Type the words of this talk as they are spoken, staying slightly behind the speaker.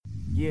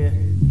Yeah.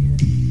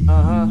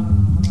 Uh-huh.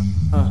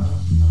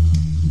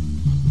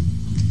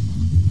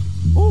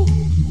 Ooh.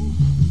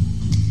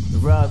 The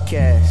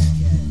Robcast.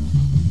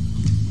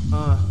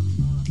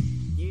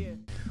 Yeah.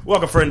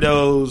 Welcome,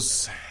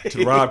 friendos, to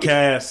the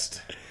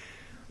Robcast.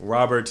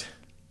 Robert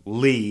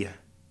Lee,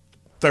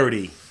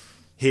 30,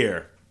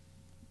 here.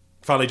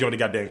 Finally joined the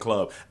goddamn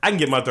club. I can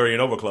get my 30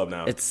 and over club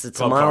now. It's a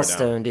Club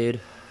milestone, dude.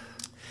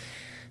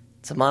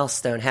 It's a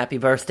milestone. Happy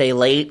birthday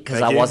late, because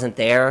Thank I you. wasn't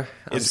there.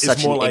 I'm It's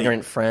such more an like-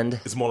 ignorant friend.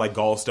 It's more like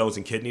gallstones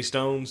and kidney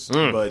stones,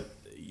 but,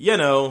 you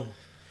know,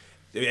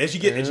 as you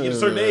get a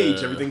certain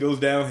age, everything goes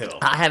downhill.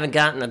 I haven't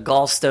gotten a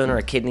gallstone or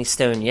a kidney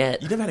stone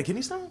yet. You never had a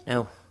kidney stone?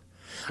 No.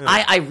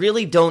 I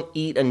really don't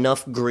eat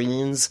enough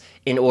greens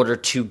in order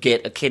to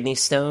get a kidney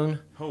stone.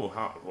 Oh,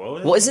 how?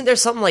 Well, isn't there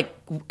something like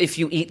if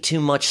you eat too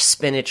much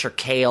spinach or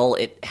kale,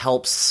 it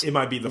helps? It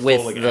might be the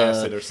with folic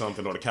acid or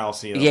something, or the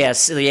calcium.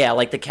 Yes, yeah,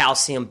 like the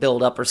calcium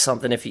buildup or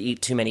something if you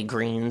eat too many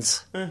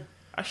greens.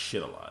 I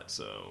shit a lot,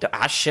 so.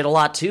 I shit a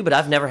lot too, but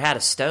I've never had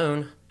a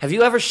stone. Have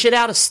you ever shit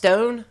out a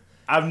stone?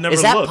 I've never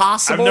Is that looked.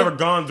 possible? I've never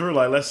gone through,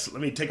 like, let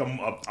me take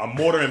a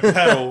mortar and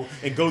pedal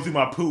and go through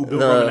my poo, Bill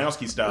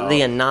Romanowski style.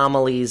 The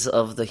anomalies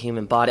of the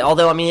human body.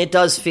 Although, I mean, it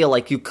does feel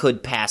like you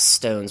could pass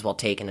stones while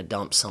taking a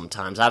dump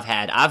sometimes. I've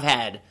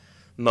had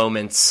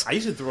moments. I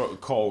used to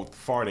call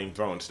farting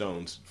throwing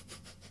stones.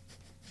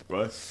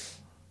 What?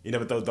 You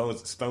never throw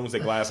stones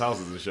at glass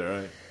houses and shit,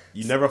 right?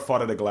 You never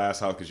fart at a glass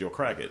house because you'll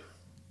crack it.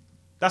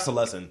 That's a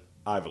lesson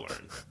I've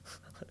learned.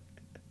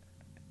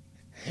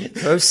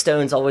 Throw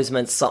stones always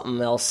meant something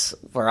else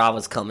where I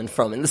was coming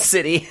from in the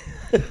city.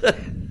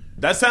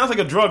 That sounds like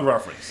a drug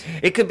reference.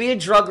 It could be a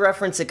drug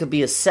reference. It could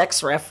be a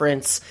sex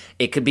reference.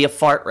 It could be a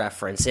fart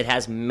reference. It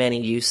has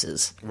many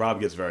uses.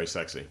 Rob gets very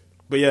sexy.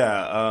 But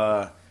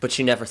yeah, But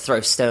you never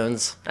throw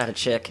stones at a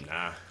chick.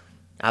 nah.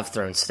 I've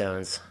thrown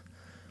stones.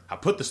 I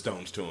put the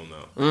stones to him,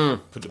 though.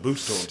 Put the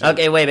boots to him, too.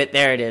 Okay, wait a minute.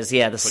 There it is.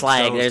 Yeah, the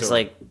slag. stones There's to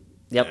like... it.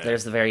 Yep, Yeah.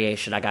 there's the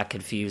variation. I got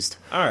confused.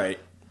 All right.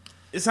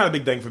 It's not a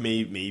big thing for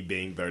me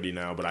being 30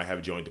 now, but I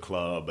have joined the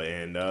club,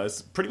 and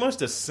it's pretty much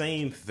the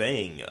same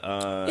thing.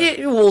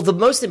 Yeah, well, the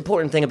most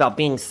important thing about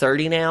being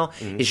 30 now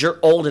is you're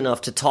old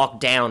enough to talk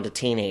down to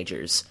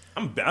teenagers.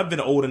 I've been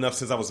old enough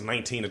since I was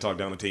 19 to talk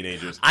down to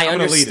teenagers. I I'm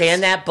an understand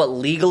elitist. that, but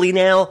legally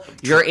now,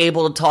 you're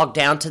able to talk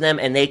down to them,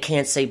 and they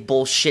can't say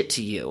bullshit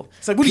to you.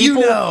 It's like, what do you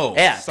know?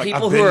 Yeah, It's like,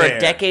 people I've who been are there. a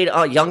decade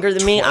younger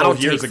than me, I 12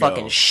 don't years take ago.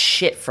 fucking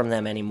shit from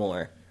them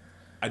anymore.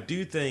 I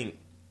do think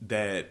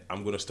that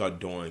I'm going to start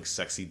doing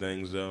sexy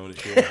things, though,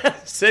 this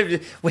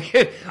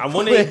year. I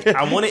want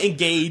to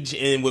engage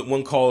in what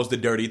one calls the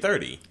dirty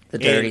 30. The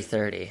dirty And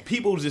 30.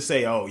 People just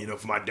say, oh,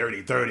 for my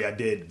dirty 30, I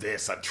did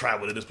this, I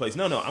traveled to this place.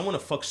 No, I want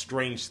to fuck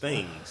strange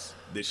things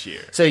this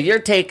year. So you're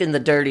taking the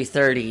dirty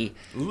 30 to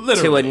a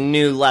Literally.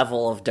 new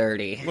level of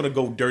dirty. I'm going to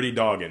go dirty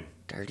dogging.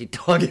 Dirty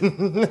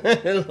dogging.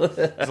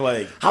 It's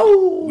like,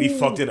 Ow. we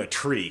fucked in a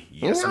tree.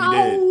 Yes, we No,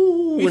 did.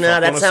 We no,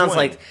 fucked that on a sounds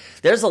swing. like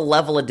there's a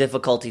level of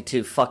difficulty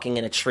to fucking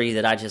in a tree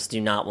that I just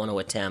do not want to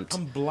attempt.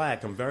 I'm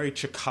black. I'm very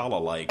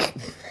Chikala-like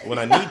when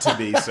I need to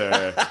be,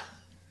 sir.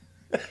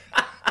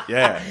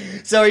 Yeah.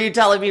 So are you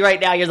telling me right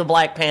now you're the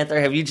Black Panther?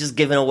 Have you just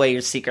given away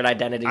your secret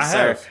identity,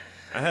 sir?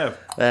 I have.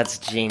 That's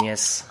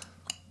genius.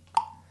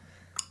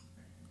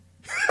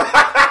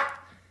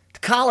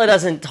 T'Challa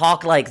doesn't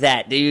talk like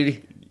that,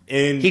 dude.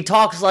 And He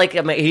talks like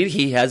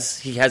he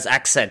has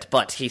accent,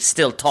 but he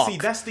still talks. see,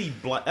 that's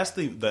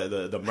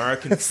the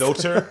American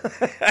filter.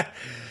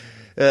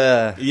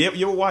 You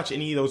ever watch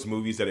any of those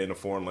movies that are in a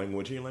foreign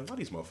language and you're like, why are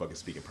these motherfuckers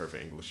speaking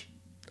perfect English?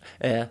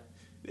 Yeah.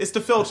 It's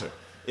the filter.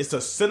 It's the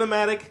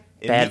cinematic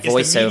and Bad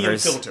it's the medium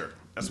voiceovers. filter.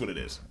 That's what it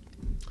is.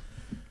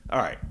 All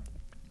right.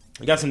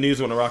 I got some news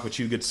I want to rock with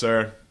you, good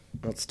sir.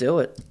 Let's do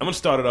it. I'm going to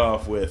start it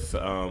off with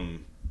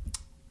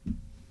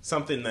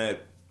something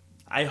that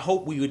I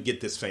hope we would get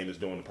this famous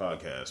doing the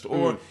podcast,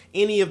 or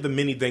any of the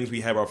many things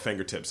we have our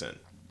fingertips in,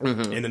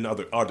 and then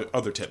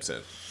other tips in.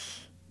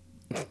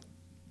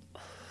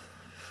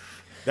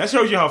 That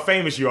shows you how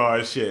famous you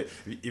are. Shit,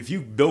 if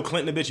you Bill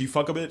Clinton a bitch, you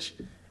fuck a bitch,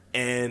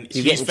 and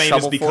You she's get in famous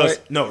trouble for because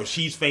it?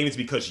 she's famous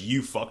because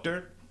you fucked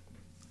her.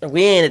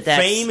 We ain't at that.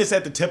 Fame is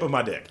at the tip of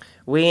my dick,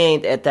 We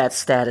ain't at that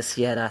status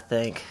yet, I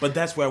think. but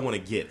that's where I want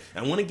to get.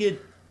 I want to get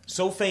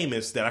so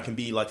famous that I can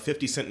be like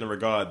 50 Cent in the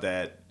regard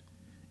that.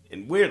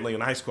 And weirdly,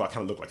 in high school, I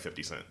kind of looked like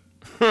 50 Cent.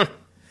 But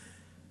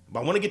I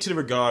want to get to the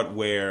regard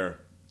where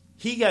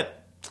he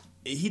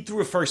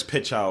threw a first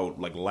pitch out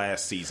like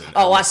last season.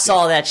 Oh, I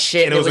saw that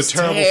shit. And It was a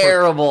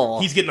terrible.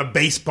 He's getting a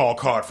baseball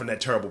card from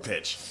that terrible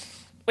pitch.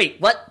 Wait,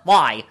 what?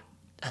 Why?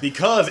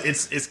 Because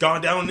it's gone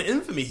down in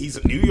infamy. He's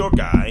a New York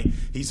guy.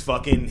 He's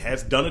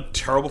has done a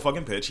terrible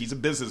fucking pitch. He's a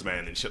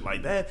businessman and shit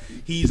like that.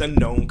 He's a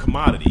known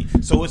commodity.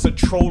 So it's a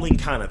trolling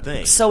kind of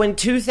thing. So in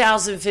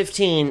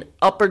 2015,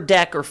 Upper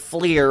Deck or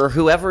Fleer or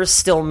whoever is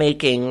still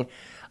making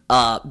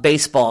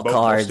baseball Both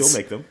cards. will still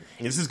make them.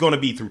 This is going to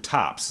be through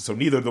Topps, so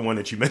neither of the one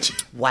that you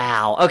mentioned.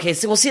 Wow. Okay,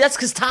 so that's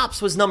because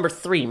Topps was number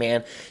 3,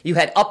 man. You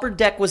had Upper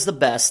Deck was the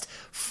best.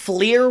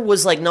 Fleer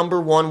was like number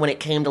 1 when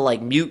it came to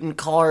like mutant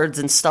cards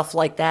and stuff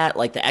like that,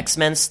 like the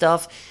X-Men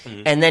stuff.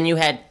 Mm-hmm. And then you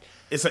had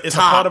it's a Topps,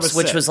 part of a set.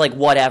 which was like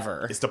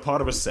whatever. It's the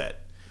part of a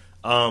set.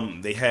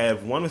 They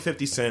have one with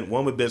 50 Cent,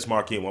 one with Biz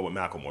Markie, and one with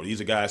Macklemore.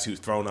 These are guys who've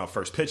thrown out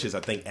first pitches,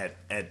 I think,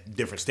 at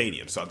different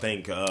stadiums. So I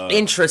think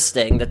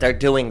interesting that they're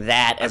doing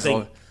that as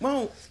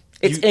well.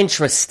 It's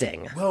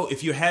interesting. Well,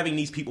 if you're having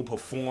these people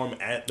perform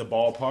at the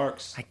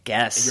ballparks, I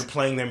guess, and you're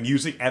playing their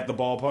music at the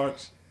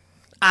ballparks.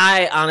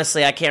 I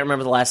can't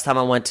remember the last time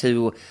I went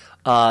to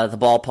the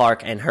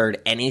ballpark and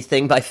heard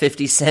anything by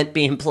 50 Cent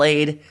being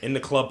played. In the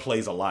club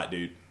plays a lot,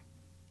 dude.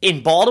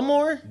 In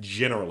Baltimore?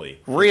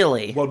 Generally.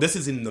 Really? Well, this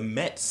is in the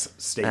Mets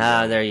stadium.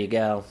 Ah, there you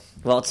go.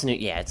 Well, it's New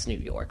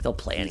York. They'll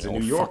play any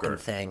old fucking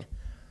thing.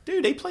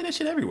 Dude, they play that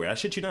shit everywhere. I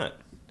shit you not.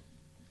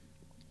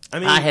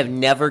 I have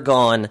never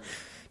gone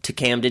to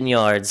Camden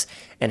Yards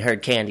and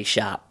heard Candy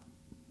Shop.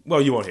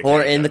 Well, you won't hear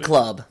or in the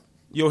club.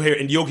 You'll hear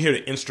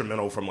the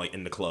instrumental from like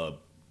in the club.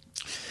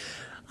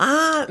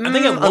 I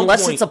think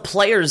unless it's a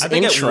player's intro.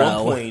 I think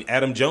at one point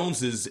Adam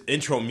Jones's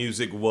intro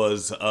music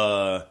was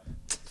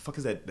fuck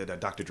is that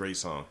Dr. Dre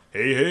song?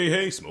 Hey, hey,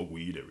 hey, smoke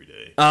weed every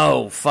day.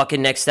 Oh, fucking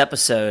Next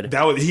Episode.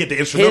 He had the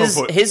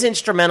instrumental. His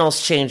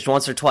instrumentals changed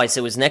once or twice.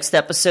 It was Next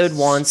Episode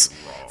once.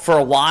 For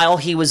a while,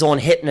 he was on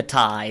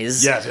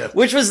Hypnotize. Yes.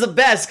 Which was the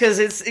best, because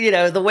it's,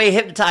 the way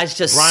Hypnotize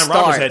just Ryan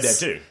starts. Roberts had that,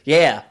 too.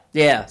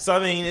 Yeah. So, I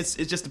mean,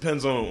 it just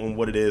depends on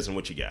what it is and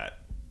what you got.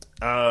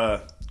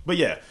 But,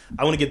 yeah,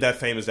 I want to get that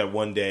famous that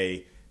one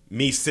day,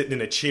 me sitting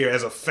in a chair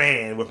as a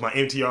fan with my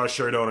MTR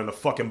shirt on and a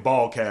fucking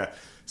ball cap.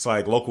 It's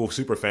like local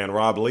super fan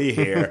Rob Lee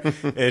here.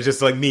 And it's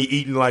just like me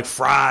eating like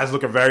fries,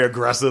 looking very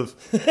aggressive.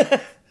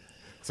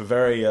 It's a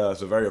very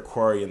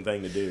Aquarian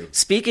thing to do.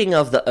 Speaking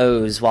of the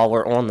O's, while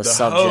we're on the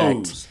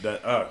subject.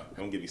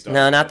 Don't get me started.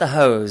 No, not the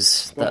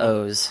hose. The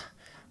O's.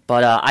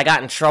 But I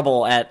got in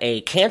trouble at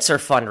a cancer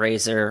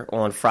fundraiser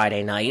on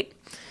Friday night.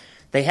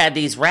 They had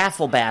these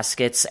raffle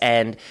baskets,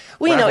 and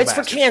it's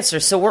for cancer,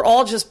 so we're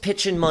all just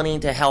pitching money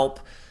to help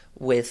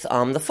with the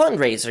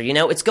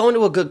fundraiser. It's going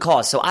to a good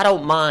cause, so I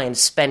don't mind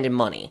spending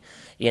money,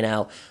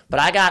 But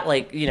I got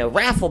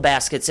raffle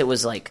baskets. It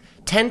was like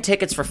 10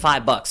 tickets for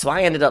 $5, so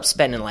I ended up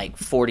spending like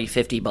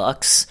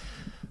 $40-$50,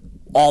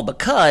 all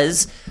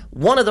because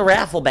one of the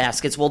raffle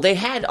baskets. Well, they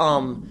had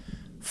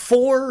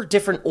 4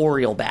 different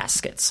Oriole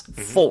baskets.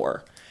 Mm-hmm.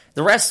 4.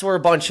 The rest were a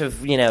bunch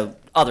of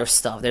other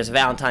stuff. There's a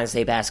Valentine's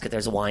Day basket.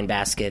 There's a wine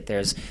basket.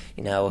 There's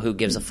who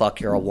gives a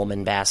fuck you're a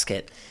woman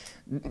basket.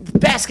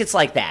 Baskets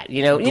like that,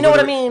 you know what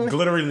I mean?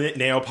 Glittery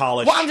nail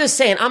polish. Well, I'm just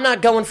saying, I'm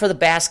not going for the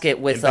basket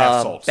with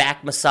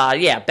bath massage.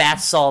 Yeah,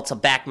 bath salts, a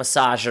back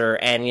massager,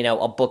 and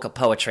a book of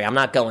poetry. I'm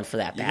not going for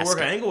that basket. You can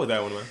work an angle with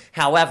that one, man.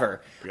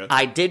 However,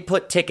 I did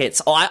put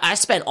tickets. I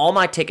spent all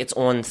my tickets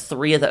on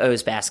 3 of the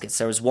O's baskets.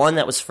 There was one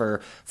that was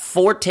for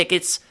 4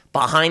 tickets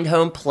behind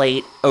home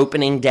plate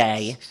opening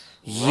day.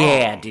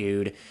 Yeah,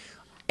 dude.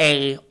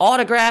 A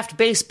autographed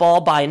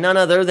baseball by none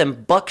other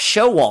than Buck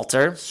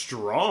Showalter.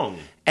 Strong.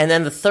 And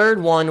then the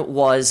third one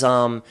was,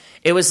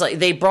 it was like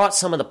they brought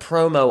some of the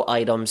promo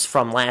items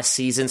from last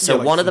season.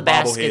 So one of the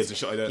baskets, and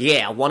shit like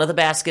that. One of the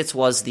baskets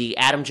was the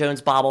Adam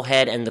Jones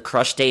bobblehead and the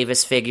Crush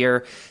Davis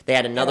figure. They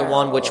had another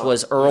one which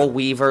was Earl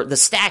Weaver, the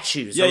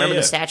statues. Remember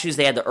the statues?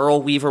 They had the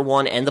Earl Weaver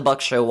one and the Buck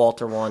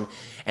Showalter one,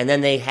 and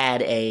then they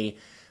had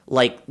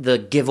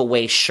the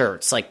giveaway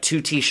shirts, like 2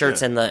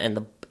 T-shirts and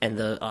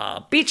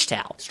the beach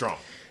towel. Strong.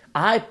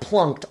 I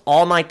plunked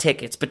all my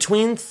tickets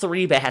between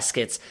 3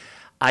 baskets.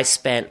 I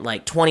spent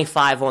like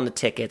 $25 on the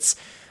tickets,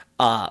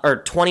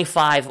 or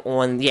 $25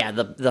 on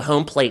the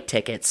home plate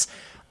tickets.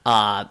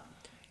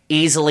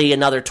 Easily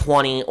another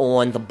 $20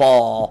 on the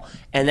ball,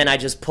 and then I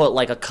just put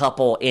like a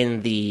couple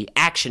in the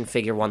action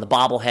figure one, the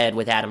bobblehead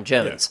with Adam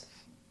Jones.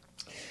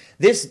 Yeah.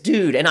 This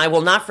dude, and I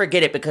will not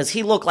forget it because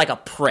he looked like a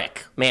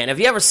prick. Man, have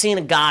you ever seen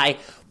a guy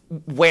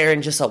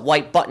wearing just a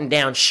white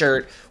button-down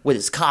shirt with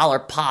his collar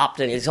popped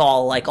and he's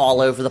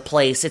all over the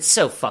place? It's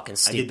so fucking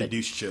stupid. I get the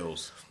douche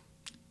chills.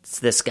 It's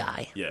this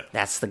guy. Yeah.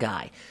 That's the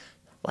guy.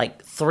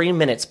 Like 3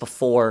 minutes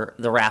before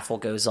the raffle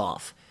goes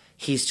off,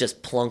 he's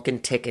just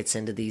plunking tickets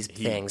into these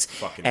things.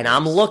 And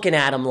I'm looking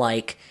at him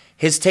like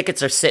his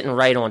tickets are sitting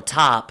right on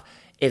top.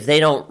 If they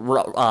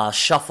don't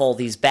shuffle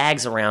these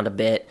bags around a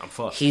bit,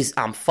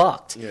 I'm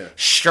fucked. Yeah.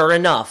 Sure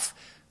enough,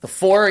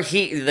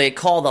 they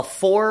call the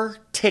 4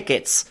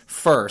 tickets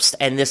first,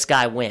 and this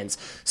guy wins.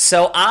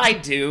 So I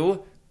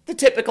do the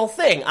typical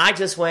thing. I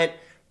just went,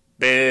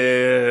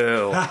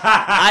 boo.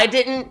 I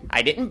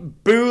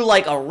didn't boo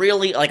like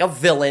a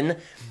villain.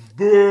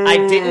 Boo. I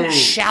didn't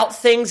shout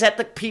things at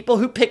the people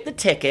who picked the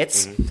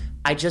tickets. Mm-hmm.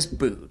 I just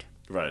booed.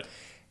 Right.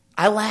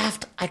 I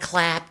laughed. I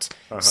clapped.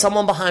 Uh-huh.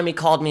 Someone behind me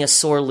called me a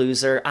sore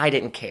loser. I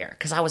didn't care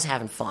because I was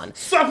having fun.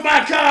 Suck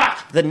my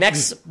cock! The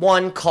next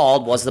one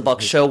called was the Buck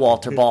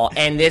Showalter ball,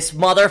 and this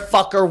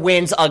motherfucker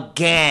wins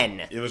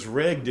again. It was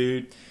rigged,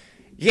 dude.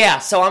 Yeah,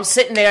 so I'm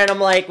sitting there and I'm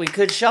like, we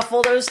could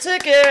shuffle those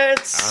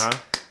tickets.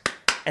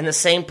 And the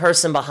same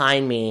person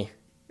behind me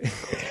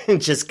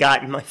just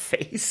got in my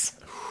face.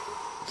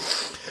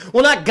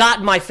 Well, not got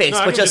in my face,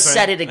 but just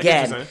said it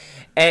again.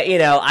 And, you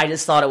know, I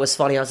just thought it was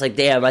funny. I was like,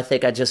 damn, I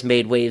think I just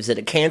made waves at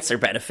a cancer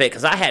benefit,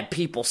 because I had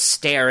people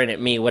staring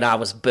at me when I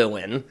was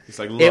booing. It's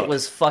like, look, it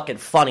was fucking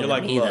funny to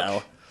me, look,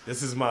 though.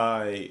 This is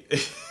my...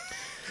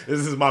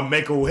 This is my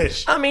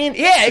Make-A-Wish. I mean,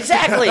 yeah,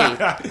 exactly.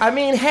 I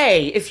mean,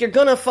 hey, if you're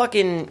gonna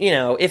fucking, you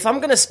know, if I'm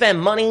gonna spend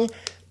money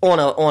on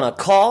a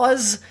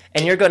cause,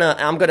 and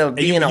I'm gonna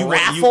be in a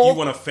raffle. You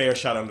want a fair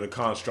shot under the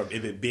construct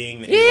of it being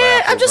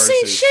I'm just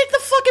saying, shake the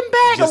fucking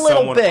bag a little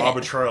someone bit.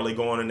 Arbitrarily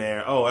going in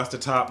there. Oh, that's the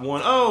top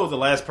one. Oh, the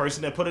last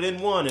person that put it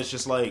in won. It's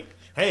just like,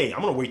 hey,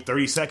 I'm gonna wait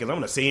 30 seconds. I'm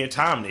gonna see in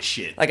time this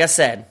shit. Like I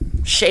said,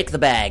 shake the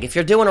bag. If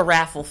you're doing a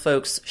raffle,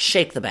 folks,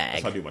 shake the bag.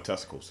 That's how I do my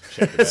testicles.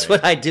 Shake the That's bag.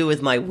 what I do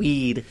with my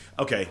weed.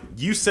 Okay,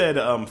 you said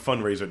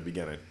fundraiser at the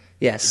beginning.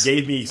 Yes. It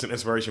gave me some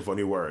inspiration for a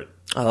new word.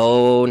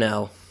 Oh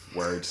no.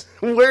 Words.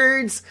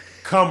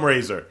 Cum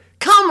raiser.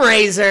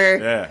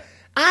 Yeah.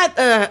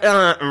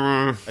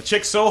 A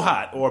chick so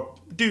hot, or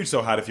dude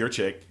so hot if you're a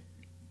chick,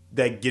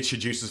 that gets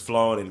your juices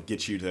flowing and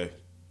gets you to...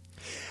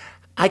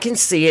 I can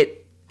see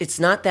it. It's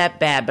not that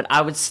bad, but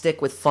I would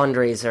stick with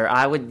fundraiser.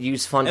 I would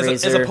use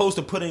fundraiser. As opposed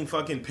to putting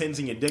fucking pins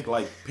in your dick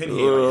like Pinhead,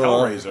 like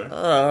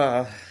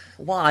Hellraiser.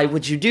 Why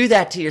would you do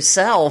that to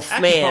yourself,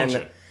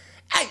 man?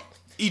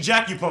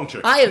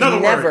 Ejacupuncture. I have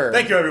never. Word.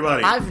 Thank you,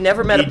 everybody. I've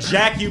never met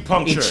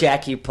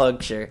Ejacupuncture.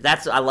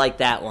 Ejacupuncture. I like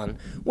that one.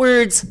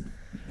 Words.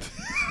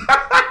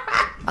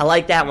 I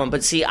like that one.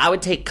 But see, I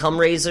would take cum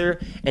raiser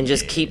and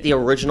just keep the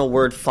original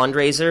word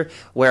fundraiser,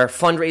 where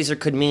fundraiser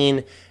could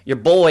mean your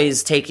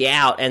boys take you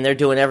out and they're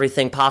doing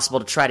everything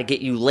possible to try to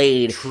get you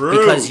laid. True.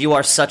 Because you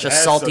are such a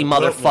salty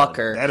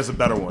motherfucker. That is a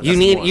better one. You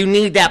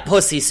need that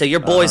pussy, so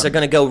your boys are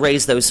going to go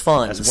raise those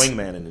funds. That's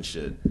wingmaning and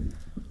shit.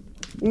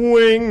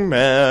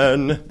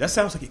 Wingman. That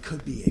sounds like it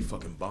could be a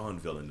fucking Bond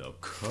villain, though.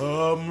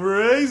 Cum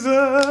raiser.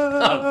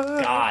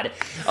 Oh, God.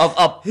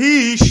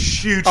 He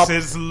shoots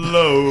his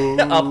load.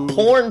 A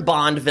porn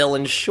Bond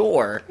villain,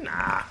 sure.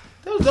 Nah.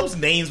 Those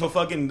names were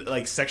fucking,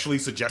 like, sexually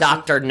suggestive.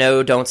 Dr.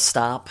 No, Don't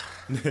Stop.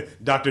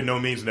 Dr. No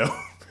means no.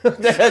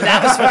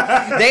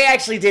 They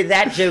actually did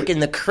that joke in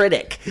The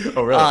Critic.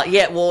 Oh, really?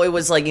 Yeah, well, it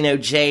was like, you know,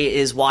 Jay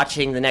is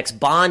watching the next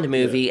Bond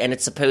movie, and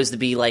it's supposed to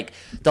be like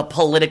the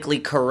politically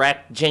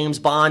correct James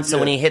Bond. So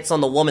when he hits on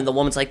the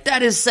woman's like,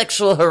 that is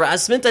sexual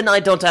harassment, and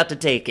I don't have to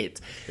take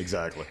it.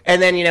 Exactly. And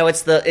then, you know,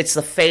 it's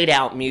the fade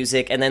out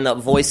music, and then the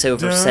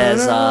voiceover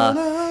says,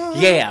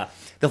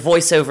 the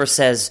voiceover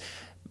says,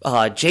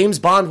 James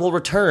Bond will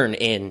return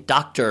in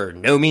Dr.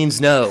 No Means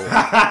No.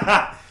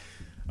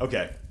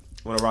 Okay.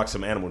 I want to rock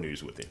some animal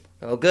news with you.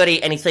 Oh,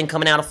 goody. Anything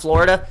coming out of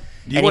Florida?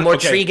 Any more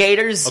tree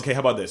gators? Okay, how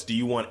about this? Do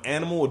you want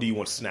animal or do you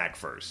want snack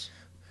first?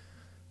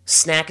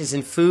 Snack is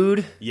in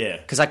food? Yeah.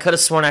 Because I could have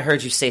sworn I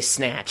heard you say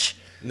snatch.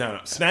 No.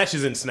 Snatch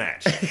is in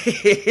snatch.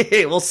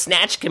 Well,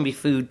 snatch can be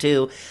food,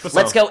 too.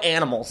 Let's go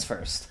animals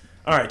first.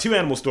 All right, 2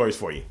 animal stories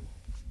for you.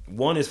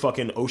 One is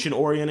fucking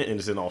ocean-oriented, and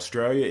it's in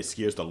Australia. It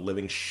scares the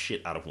living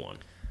shit out of one.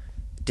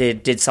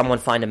 Did someone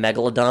find a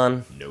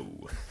megalodon? No.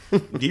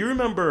 Do you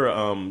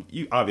remember,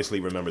 you obviously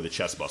remember the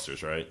chest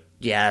busters, right?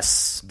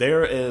 Yes.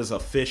 There is a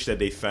fish that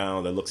they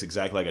found that looks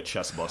exactly like a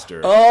chest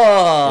buster.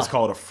 Oh! It's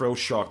called a frill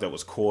shark that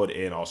was caught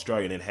in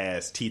Australia, and it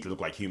has teeth that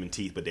look like human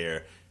teeth, but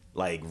they're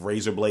like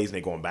razor blades and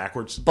they're going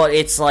backwards. But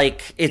it's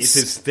like... It's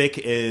as thick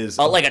as...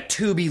 like a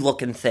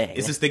tubey-looking thing.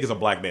 It's as thick as a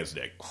black man's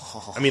dick.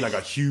 Oh. I mean, like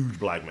a huge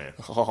black man.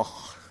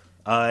 Oh.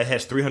 It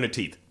has 300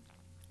 teeth.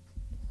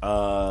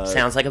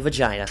 Sounds like a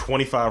vagina.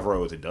 25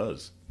 rows. It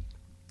does.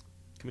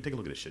 Can we take a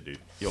look at this shit, dude?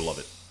 You'll love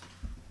it.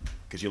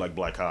 Because you like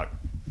black cock.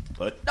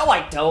 But no,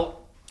 I don't.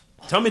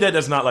 Tell me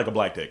that's not like a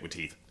black dick with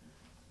teeth.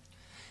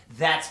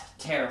 That's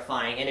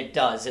terrifying, and it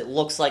does. It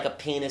looks like a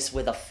penis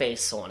with a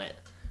face on it.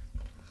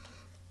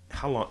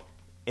 How long?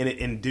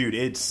 And dude,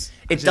 it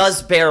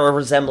does bear a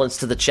resemblance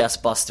to the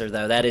chest buster,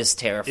 though. That is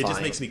terrifying. It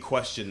just makes me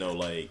question, though,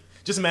 like...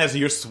 Just imagine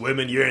you're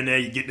swimming, you're in there,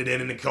 you're getting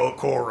it in the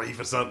coral reef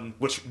or something,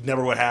 which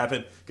never would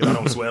happen, because I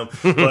don't swim.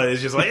 But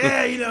it's just like,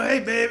 yeah, you know,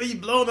 hey, baby, you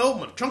blown over,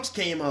 my trunks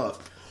came off.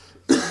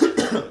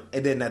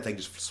 And then that thing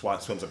just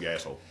swims up your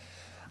asshole.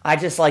 I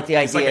just like the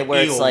idea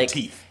where it's like,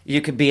 teeth.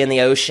 You could be in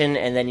the ocean,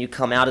 and then you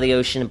come out of the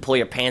ocean and pull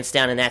your pants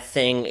down, and that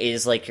thing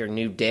is like your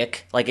new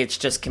dick. Like, it's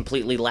just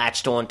completely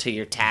latched onto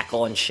your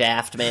tackle and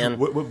shaft, man.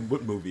 What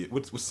movie,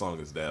 what song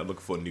is that? I'm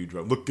looking for a new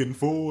drum. Looking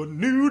for a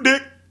new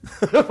dick.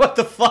 What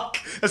the fuck?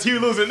 That's Huey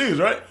Lewis in News,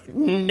 right?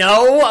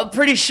 No, I'm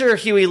pretty sure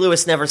Huey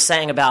Lewis never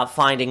sang about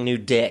finding new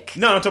dick.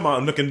 No, I'm talking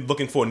about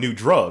looking for a new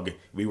drug.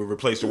 We would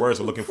replace the words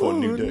with looking for a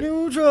new dick.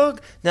 New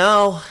drug.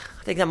 No,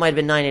 I think that might have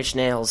been 9 Inch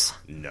Nails.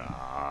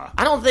 Nah.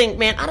 I don't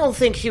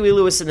think Huey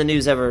Lewis in the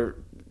News ever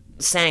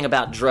sang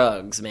about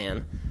drugs,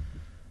 man.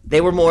 They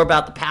were more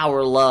about the power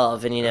of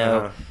love and, you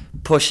know,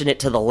 pushing it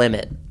to the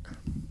limit.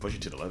 Push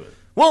it to the limit.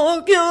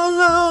 Walking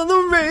on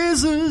the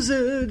razor's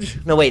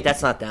edge. No, wait,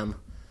 that's not them.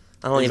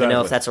 I don't even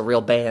know if that's a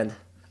real band.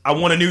 I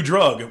Want a New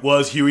Drug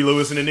was Huey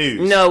Lewis in the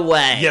News. No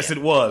way. Yes,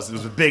 it was. It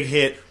was a big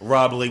hit.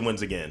 Rob Lee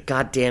wins again.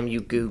 God damn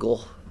you,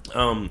 Google.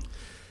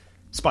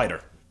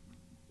 Spider.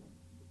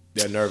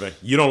 They're nerving.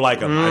 You don't like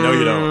them. I know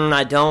you don't.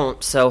 I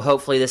don't, so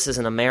hopefully this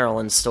isn't a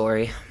Maryland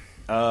story.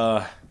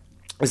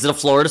 Is it a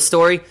Florida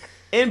story?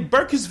 In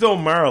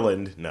Burkittsville,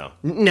 Maryland, no.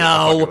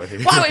 No.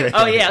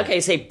 Oh, yeah, okay,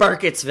 say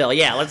Burkittsville.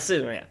 Yeah, let's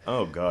do it.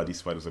 Oh, God, these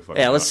spiders look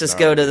fucking Yeah, let's just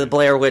go to the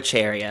Blair Witch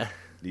area.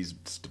 These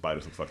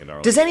spiders look fucking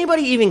gnarly. Does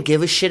anybody even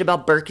give a shit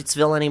about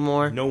Burkittsville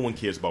anymore? No one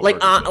cares about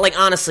Burkittsville. Burkittsville.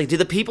 Honestly, do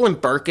the people in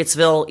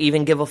Burkittsville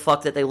even give a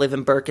fuck that they live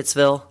in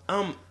Burkittsville?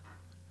 I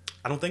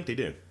don't think they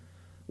do.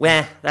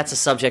 Well, that's a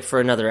subject for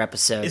another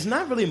episode. It's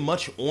not really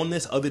much on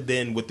this other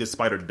than what this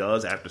spider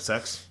does after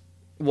sex.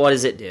 What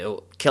does it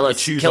do? It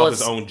chews off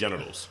its own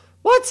genitals.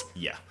 What?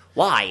 Yeah.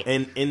 Why?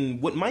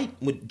 And what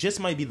just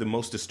might be the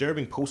most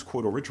disturbing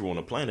post-coital ritual on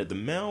the planet, the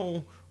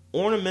male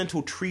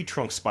ornamental tree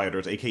trunk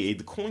spiders, aka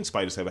the coin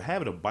spiders, have a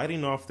habit of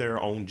biting off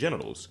their own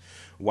genitals.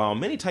 While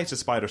many types of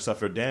spiders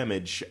suffer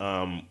damage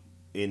and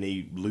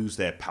they lose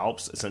their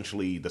palps,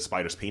 essentially the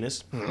spider's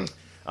penis,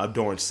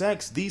 during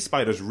sex, these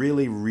spiders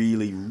really,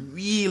 really,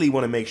 really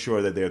want to make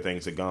sure that their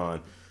things are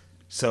gone.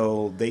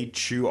 So they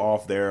chew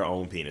off their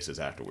own penises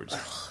afterwards.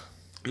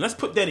 And let's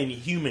put that in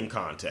human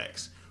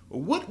context.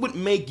 What would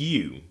make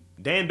you,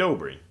 Dan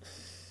Dobry,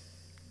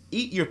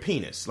 eat your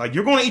penis? Like,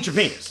 you're going to eat your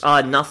penis.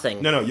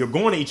 Nothing. No, you're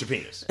going to eat your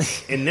penis.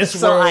 In this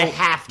So world, I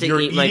have to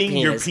eat my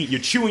penis. You're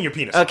chewing your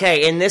penis.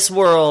 Okay, in this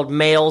world,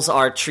 males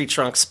are tree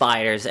trunk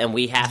spiders, and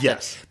we have to.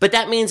 But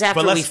that means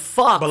after we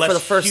fuck for the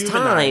first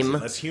time.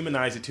 Let's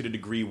humanize it to the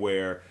degree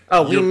where.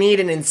 We need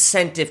an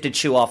incentive to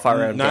chew off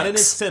our own Not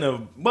dicks. an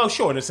incentive. Well,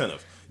 sure, an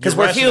incentive. Because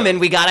we're human,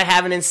 we gotta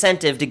have an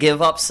incentive to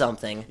give up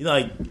something.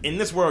 Like, in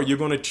this world, you're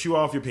going to chew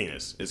off your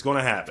penis. It's going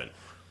to happen.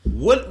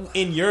 What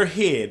in your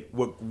head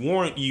would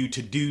warrant you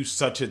to do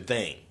such a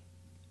thing?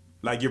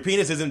 Like, your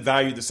penis isn't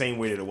valued the same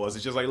way that it was.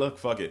 It's just like, look,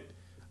 fuck it.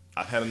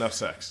 I've had enough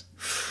sex.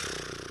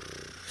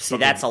 See,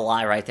 that's a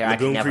lie right there. I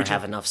can never creature?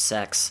 have enough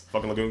sex.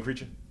 Fucking lagoon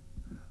creature?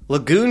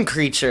 Lagoon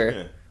creature?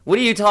 Yeah. What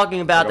are you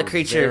talking about, Like the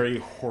creature? Very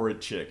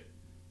horrid chick.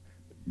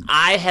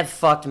 I have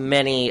fucked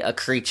many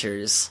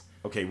creatures.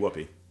 Okay,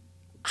 Whoopi.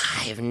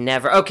 I have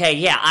never... Okay,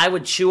 yeah, I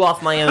would chew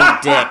off my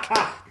own dick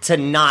to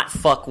not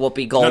fuck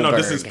Whoopi Goldberg. No,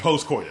 this is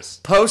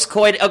post-coitus.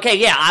 Post-coit... Okay,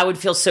 yeah, I would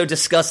feel so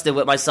disgusted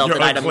with myself You're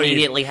that unclean. I'd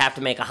immediately have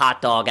to make a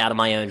hot dog out of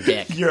my own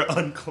dick. You're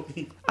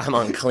unclean. I'm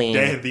unclean.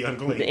 Dan the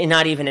unclean. And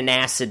not even an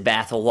acid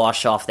bath will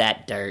wash off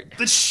that dirt.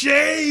 The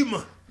shame!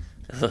 All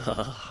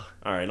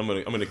right, I'm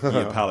gonna give you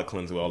a palate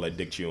cleanser with all that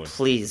dick chewing.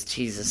 Please,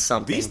 Jesus,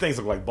 something. These things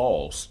look like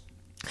balls.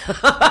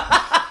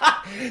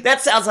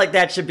 That sounds like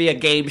that should be a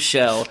game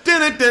show.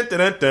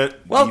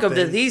 Welcome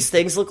to These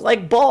Things Look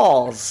Like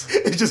Balls.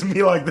 It's just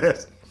me like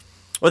this.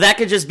 Well, that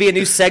could just be a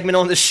new segment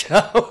on the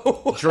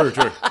show. True.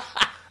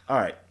 All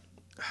right.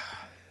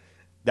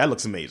 That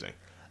looks amazing.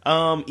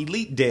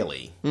 Elite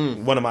Daily, a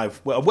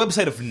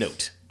website of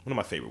note, one of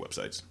my favorite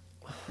websites.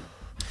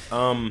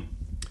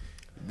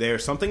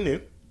 There's something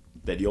new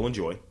that you'll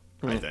enjoy,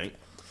 I think.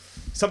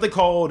 Something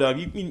called,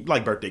 you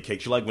like birthday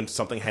cakes. You like when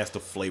something has the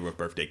flavor of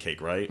birthday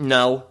cake, right?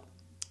 No.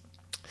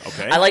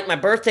 Okay. I like my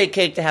birthday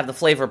cake to have the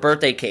flavor of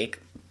birthday cake.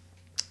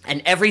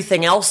 And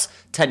everything else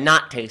to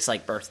not taste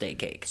like birthday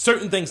cake.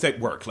 Certain things that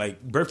work,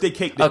 like birthday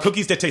cake,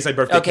 cookies that taste like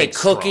birthday cake. Okay,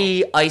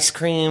 cookie, ice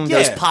cream,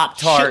 those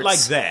Pop-Tarts. Shit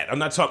like that. I'm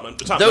not talking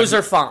those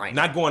are fine.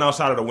 Not going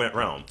outside of the wet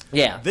realm.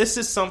 Yeah. This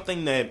is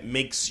something that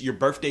makes your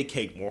birthday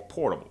cake more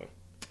portable.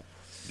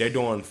 They're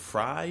doing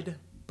fried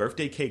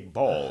birthday cake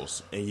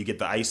balls, and you get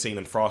the icing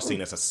and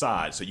frosting as a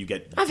side, so you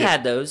get... I've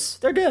had those.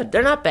 They're good.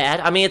 They're not bad.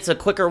 I mean, it's a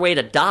quicker way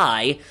to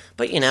die,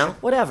 but,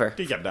 whatever.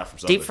 You gotta die from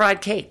something. Deep fried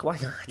cake. Why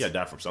not? You gotta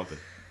die from something.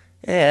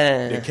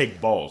 Yeah. They're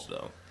cake balls,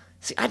 though.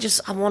 See, I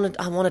want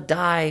to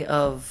die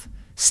of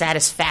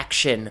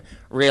satisfaction,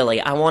 really.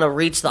 I want to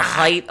reach the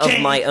height of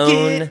my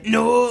own...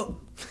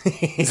 No!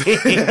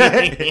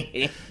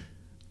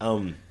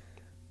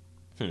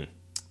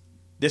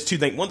 There's two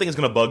things. One thing is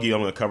going to bug you. I'm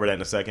going to cover that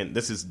in a second.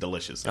 This is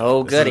delicious.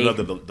 Oh, goody. This is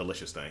another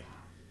delicious thing.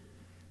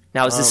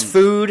 Now, is this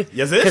food?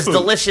 Yes, it is Because food.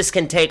 delicious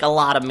can take a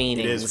lot of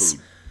meanings. It is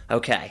food.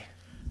 Okay.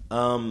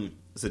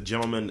 It's a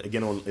gentleman,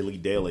 again on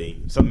Elite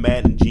Daily, some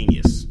mad and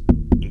genius,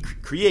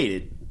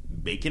 created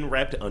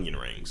bacon-wrapped onion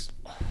rings.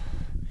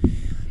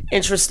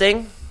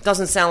 Interesting.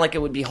 Doesn't sound like it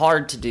would be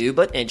hard to do,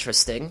 but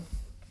interesting.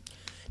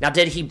 Now,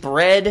 did he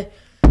bread?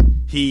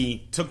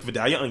 He took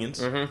Vidalia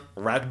onions,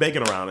 wrapped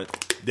bacon around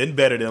it, then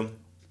bedded them,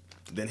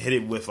 then hit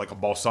it with like a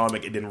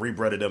balsamic, and then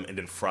rebreaded them, and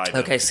then fried them.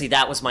 Okay, see,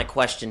 that was my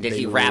question. Did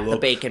he wrap the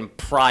bacon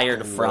prior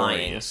to frying?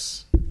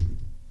 Glorious.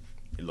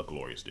 It looked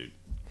glorious, dude.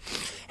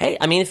 Hey,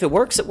 I mean, if it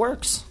works, it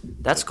works.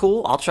 That's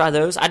cool. I'll try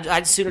those.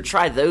 I'd sooner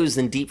try those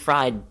than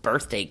deep-fried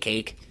birthday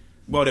cake.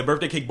 Well, they're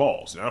birthday cake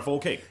balls, not a full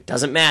cake.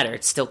 Doesn't matter.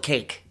 It's still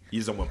cake. You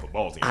just don't want to put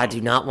balls in your I mouth.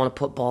 do not want to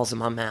put balls in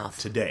my mouth.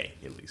 Today,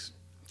 at least.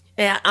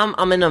 Yeah,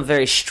 I'm in a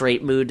very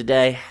straight mood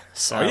today.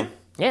 So, Are you?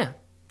 Yeah.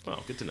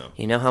 Oh, good to know.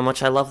 You know how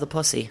much I love the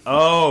pussy.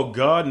 Oh,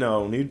 God,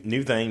 no.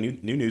 New thing,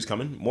 new news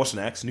coming. More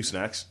snacks, new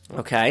snacks.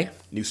 Okay.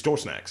 New store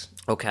snacks.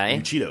 Okay.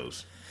 New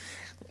Cheetos.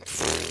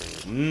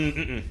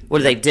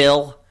 What are they,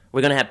 dill?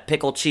 We're going to have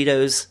pickled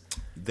Cheetos?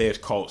 They're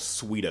called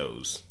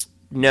Sweetos.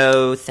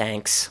 No,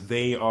 thanks.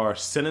 They are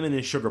cinnamon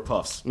and sugar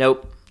puffs.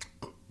 Nope.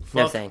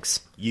 No, Fuck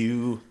thanks.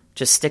 You.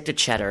 Just stick to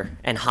cheddar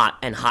and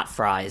hot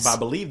fries. But I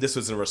believe this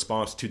was in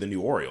response to the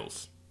new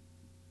Oreos.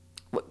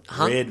 What,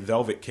 huh? Red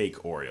velvet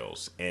cake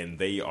Oreos, and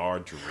they are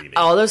dreamy.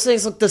 Oh, those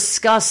things look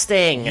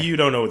disgusting. You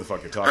don't know what the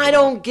fuck you're talking about. I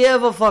don't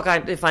give a fuck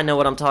if I know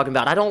what I'm talking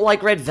about. I don't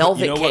like red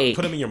velvet cake. What?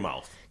 Put them in your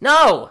mouth.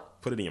 No.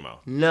 Put it in your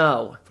mouth.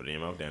 No. Put it in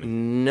your mouth, Danny.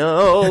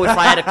 No. If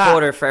I had a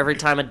quarter for every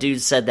time a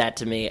dude said that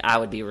to me, I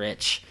would be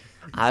rich.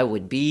 I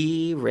would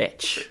be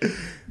rich.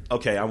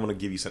 Okay, I want to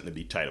give you something to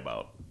be tight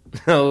about.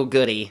 Oh,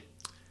 goody.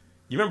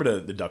 You remember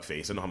the duck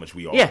face? I know how much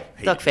we all Yeah,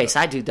 hate duck face.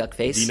 I do duck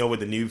face. Do you know what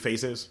the new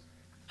face is?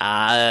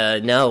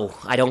 No.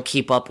 I don't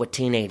keep up with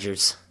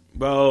teenagers.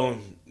 Well,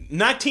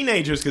 not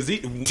teenagers, because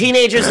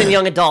Teenagers and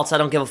young adults, I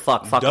don't give a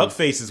fuck. Fuck duck them.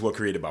 face is what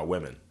created by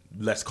women.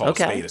 Let's call a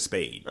spade a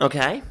spade.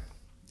 Okay.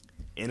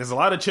 And there's a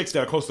lot of chicks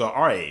that are close to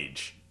our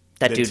age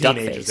That do duck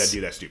teenagers face. that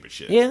do that stupid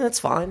shit. Yeah, that's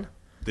fine.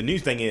 The new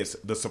thing is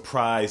the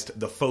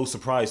faux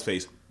surprise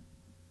face.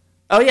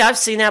 Oh, yeah, I've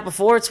seen that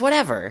before. It's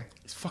whatever.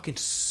 It's fucking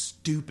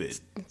stupid.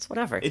 It's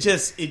whatever.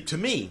 To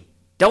me.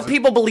 Don't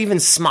people believe in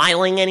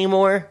smiling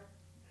anymore?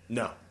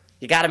 No.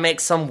 You gotta make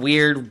some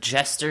weird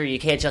gesture. You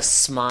can't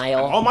just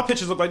smile. All my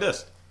pictures look like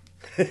this.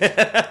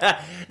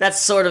 That's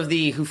sort of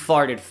the who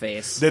farted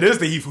face. That is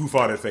the who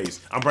farted face.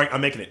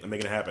 I'm making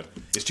it happen.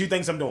 There's two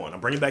things I'm doing.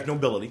 I'm bringing back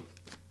nobility.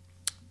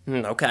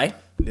 Okay.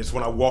 It's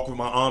when I walk with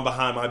my arm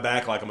behind my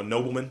back like I'm a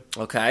nobleman.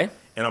 Okay.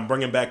 And I'm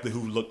bringing back the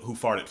who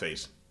farted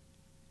face.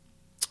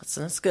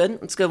 That's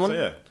good. That's a good one. So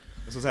yeah,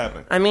 that's what's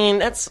happening. I mean,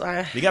 that's...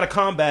 You got to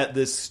combat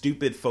this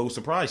stupid faux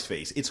surprise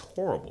face. It's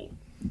horrible.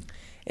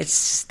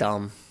 It's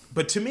dumb.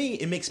 But to me,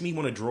 it makes me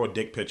want to draw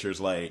dick pictures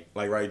like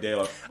right there.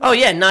 Like, Oh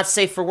yeah, not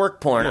safe for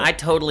work porn. Yeah. I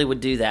totally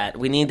would do that.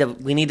 We need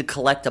to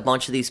collect a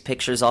bunch of these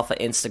pictures off of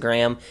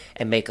Instagram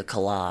and make a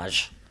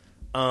collage.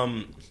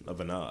 a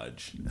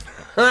vanage.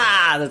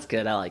 Ah, that's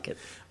good. I like it.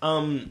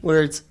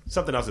 Words.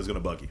 Something else is going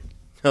to bug you.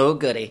 Oh,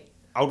 goody.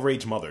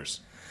 Outrage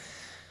mothers.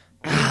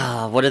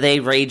 What are they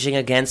raging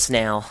against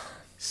now?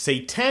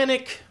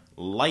 Satanic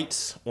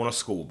lights on a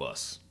school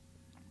bus.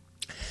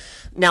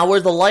 Now, were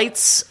the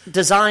lights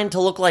designed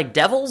to look like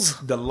devils?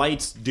 The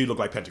lights do look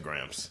like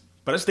pentagrams.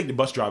 But I just think the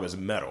bus driver is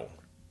metal.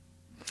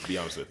 To be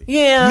honest with you.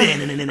 Yeah.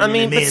 I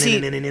mean, but see,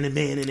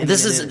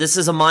 this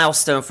is a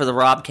milestone for the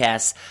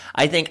Robcast.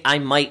 I think I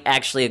might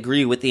actually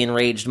agree with the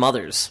enraged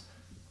mothers.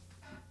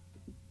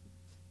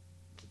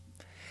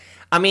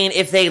 I mean,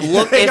 if they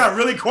look... They got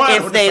really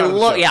quiet. If they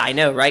look... Yeah, I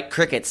know, right?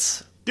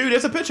 Crickets. Dude,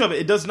 there's a picture of it.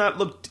 It does not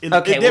look...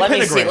 Okay, well,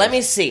 let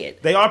me see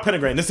it. They are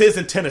pentagrams. This is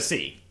in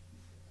Tennessee.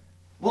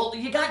 Well,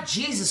 you got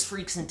Jesus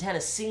freaks in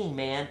Tennessee,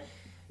 man.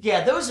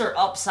 Yeah, those are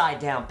upside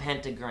down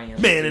pentagrams.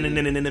 There's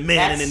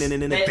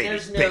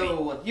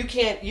no...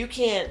 You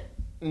can't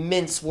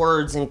mince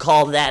words and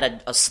call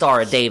that a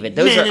Star of David.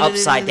 Those are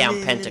upside down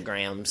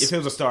pentagrams. If it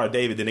was a Star of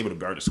David, then they would have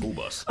burned a school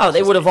bus. Oh,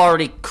 they would have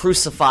already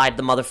crucified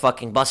the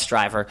motherfucking bus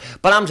driver.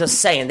 But I'm just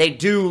saying, they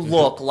do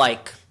look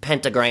like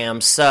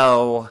pentagrams,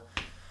 so...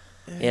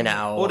 You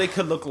know. Or they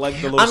could look like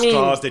the little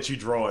stars that you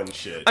draw and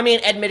shit. I mean,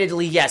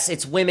 admittedly, yes,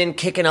 it's women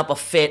kicking up a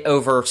fit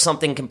over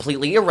something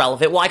completely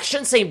irrelevant. Well, I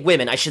shouldn't say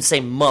women, I should say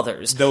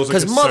mothers.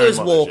 Because mothers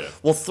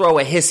will throw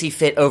a hissy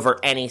fit over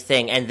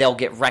anything, and they'll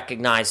get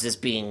recognized as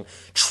being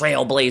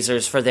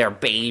trailblazers for their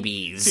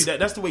babies. See,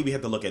 that's the way we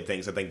have to look at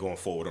things, I think, going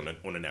forward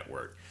on the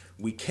network.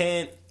 We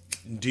can't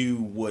do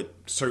what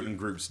certain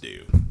groups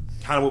do.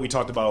 Kind of what we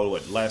talked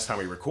about last time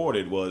we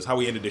recorded was how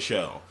we ended the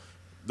show.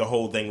 The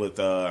whole thing with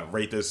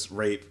rapists,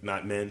 rape,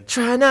 not men.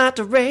 Try not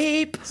to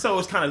rape. So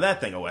it's kind of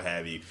that thing or what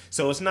have you.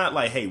 So it's not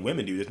like, hey,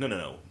 women do this.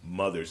 No.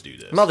 Mothers do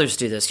this. Mothers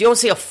do this. You don't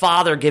see a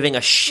father giving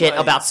a shit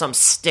about some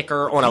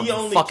sticker on a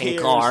fucking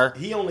car.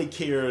 He only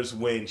cares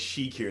when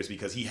she cares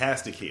because he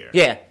has to care.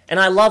 Yeah, and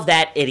I love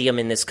that idiom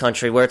in this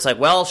country where it's like,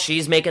 well,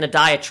 she's making a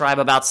diatribe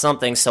about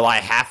something, so I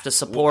have to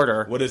support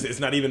her. What is it? It's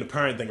not even a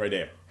parent thing right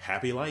there.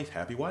 Happy life,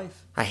 happy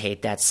wife. I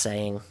hate that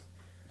saying.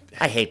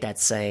 I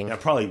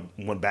probably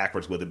went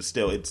backwards with it, but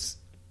still, it's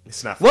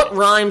not funny. What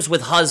rhymes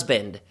with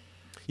husband?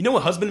 You know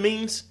what husband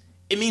means?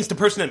 It means the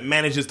person that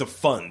manages the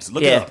funds.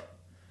 Look it up.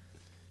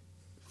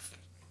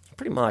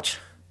 Pretty much.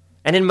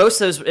 And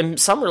in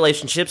some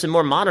relationships, in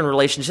more modern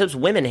relationships,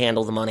 women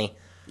handle the money.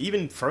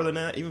 Even further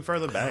back.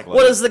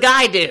 What does the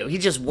guy do? He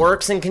just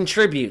works and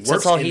contributes.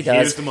 That's all he does.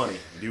 Here's the money.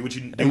 Do what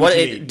you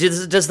need.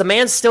 Does the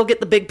man still get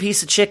the big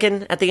piece of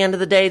chicken at the end of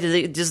the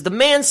day? Does the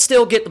man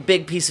still get the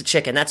big piece of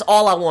chicken? That's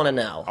all I want to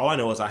know. All I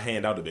know is I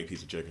hand out the big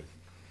piece of chicken.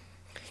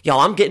 Yo,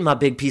 I'm getting my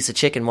big piece of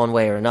chicken one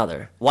way or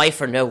another.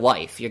 Wife or no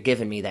wife, you're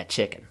giving me that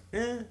chicken.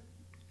 Yeah.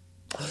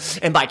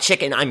 And by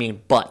chicken, I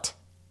mean butt.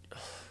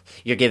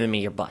 You're giving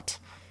me your butt.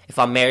 If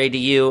I'm married to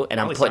you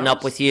and I'm putting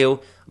up with you,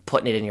 I'm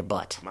putting it in your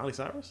butt. Miley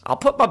Cyrus? I'll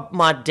put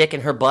my dick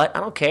in her butt. I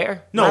don't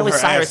care. No, Miley her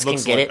Cyrus ass can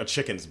looks get like it. A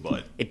chicken's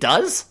butt. It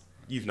does?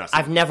 You've not seen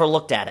I've never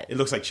looked at it. It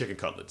looks like chicken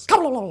cutlets.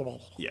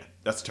 Yeah,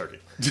 that's turkey.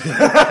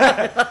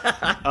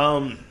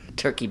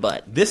 Turkey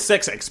butt. This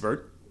sex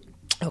expert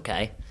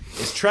Okay.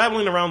 is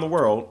traveling around the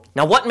world.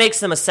 Now, what makes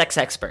them a sex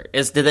expert?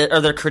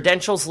 Are their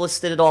credentials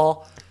listed at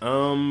all?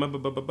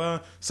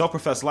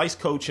 Self-professed life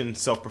coach and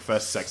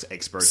self-professed sex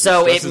expert.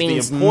 So it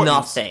means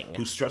nothing.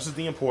 Who stresses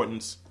the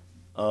importance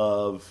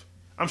of...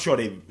 I'm sure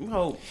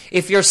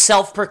if you're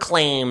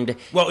self-proclaimed,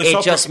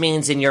 it just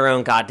means in your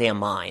own goddamn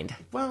mind.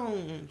 Well...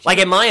 Like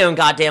in my own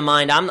goddamn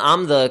mind,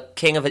 I'm the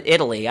king of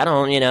Italy. I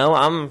don't,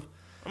 I'm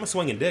a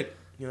swinging dick,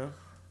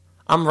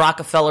 I'm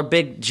Rockefeller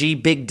Big G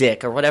Big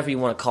Dick, or whatever you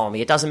want to call me.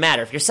 It doesn't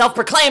matter. If you're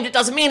self-proclaimed, it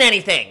doesn't mean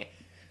anything.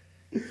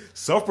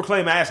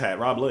 Self-proclaimed asshat,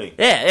 Rob Lee.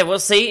 Yeah, we'll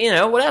see,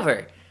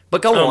 whatever.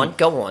 But go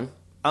on.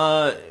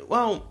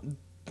 Well,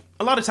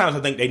 a lot of times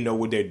I think they know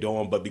what they're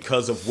doing, but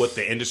because of what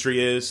the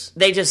industry is...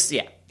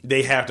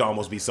 They have to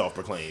almost be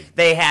self-proclaimed.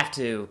 They have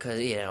to,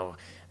 because,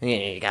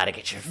 you got to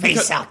get your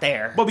face out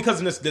there. Well, because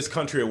in this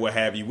country or what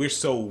have you, we're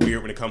so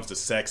weird when it comes to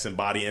sex and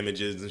body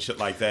images and shit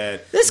like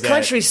that. This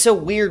country's so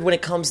weird when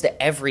it comes to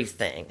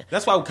everything.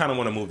 That's why I kind of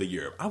want to move to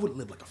Europe. I would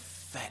live like a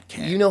fat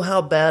cat. You know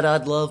how bad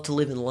I'd love to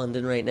live in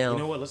London right now? You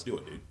know what? Let's do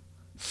it, dude.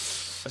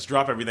 Let's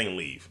drop everything and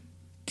leave.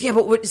 Yeah,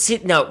 but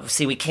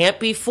we can't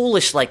be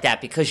foolish like that,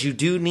 because you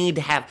do need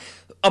to have...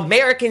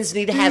 Americans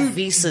need to have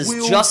visas,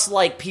 just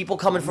like people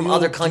coming from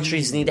other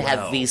countries need to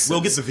have visas.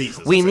 We'll get the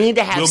visas. We need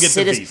to have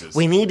visas.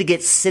 We need to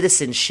get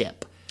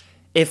citizenship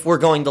if we're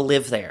going to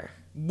live there.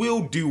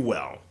 We'll do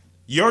well.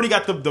 You already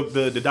got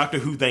the Doctor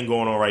Who thing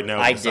going on right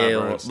now. I do.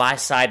 Sideburns. My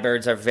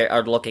sideburns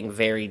are looking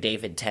very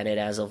David Tennant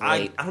as of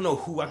late. I don't know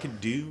who I could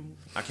do.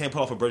 I can't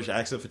pull off a British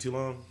accent for too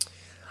long.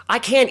 I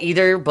can't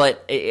either,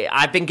 but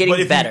I've been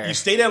getting better. If you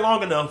stay there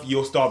long enough,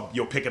 you'll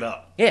pick it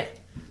up. Yeah.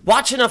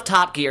 Watch enough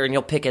Top Gear and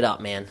you'll pick it up,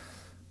 man.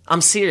 I'm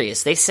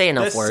serious. They say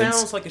enough words. That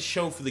sounds like a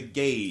show for the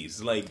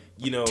gays. Like,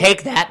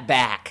 Take that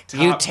back.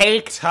 You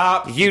take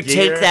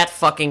that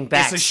fucking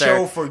back, it's a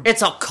sir.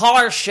 It's a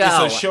car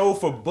show. It's a show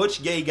for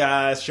butch gay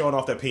guys showing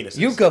off their penises.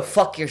 You go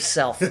fuck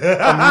yourself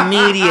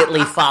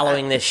immediately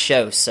following this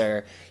show,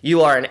 sir.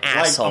 You are an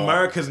asshole. Like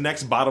America's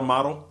Next Bottom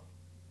Model.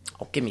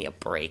 Oh, give me a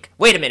break.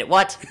 Wait a minute.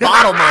 What?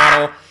 Bottle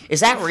model?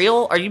 Is that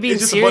real? Are you being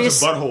serious? It's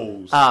just a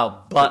bunch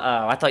of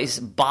buttholes. I thought you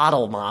said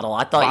bottle model.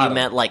 I thought you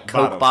meant like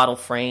Coke bottle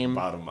frame.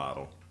 Bottom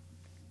model.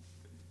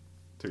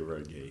 Too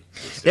very gay.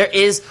 There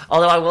is,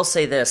 although I will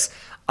say this,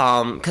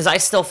 because I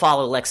still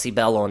follow Lexi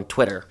Bell on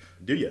Twitter.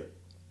 Do you?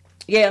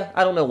 Yeah,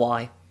 I don't know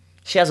why.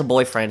 She has a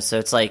boyfriend, so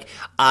it's like,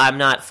 I'm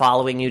not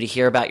following you to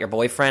hear about your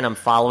boyfriend. I'm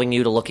following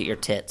you to look at your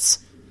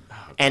tits.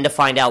 And to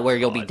find out where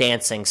you'll be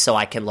dancing so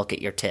I can look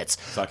at your tits.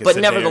 So I can but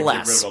sit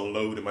nevertheless, there and get rid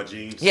of a load in my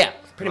jeans. Yeah,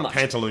 pretty much.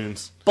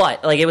 Pantaloons. But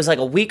it was like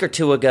a week or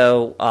two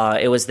ago.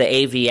 It was the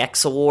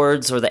AVX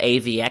Awards or the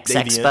AVX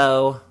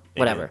Expo,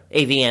 whatever.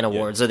 AVN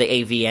Awards or the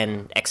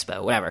AVN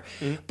Expo, whatever.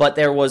 Mm-hmm. But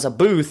there was a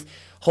booth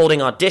holding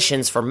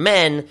auditions for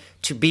men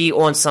to be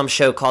on some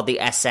show called the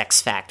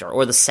SX Factor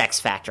or the Sex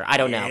Factor. I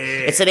don't know.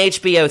 It's an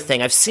HBO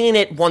thing. I've seen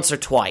it once or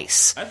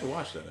twice. I have to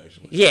watch that,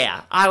 actually.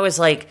 Yeah, I was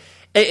like...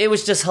 It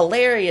was just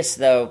hilarious,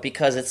 though,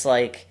 because it's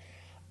like,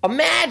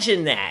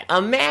 imagine that.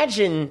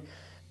 Imagine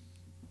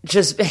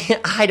just,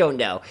 I don't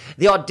know.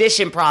 The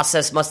audition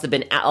process must have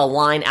been a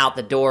line out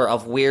the door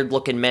of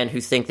weird-looking men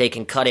who think they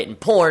can cut it in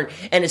porn.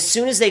 And as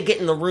soon as they get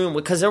in the room,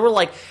 because there were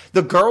like,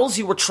 the girls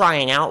you were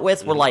trying out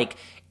with were like,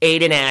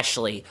 Aiden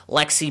Ashley,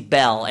 Lexi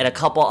Bell, and a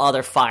couple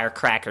other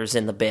firecrackers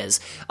in the biz.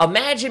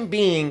 Imagine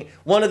being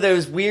one of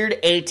those weird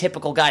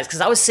atypical guys, because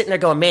I was sitting there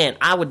going, man,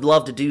 I would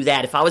love to do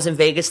that. If I was in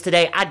Vegas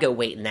today, I'd go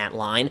wait in that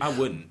line. I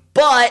wouldn't.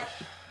 But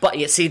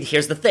you see,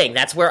 here's the thing.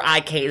 That's where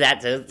I came,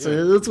 that's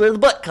where the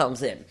butt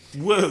comes in.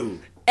 Whoa.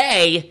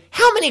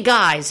 How many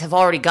guys have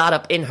already got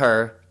up in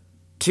her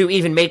to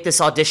even make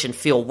this audition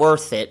feel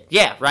worth it?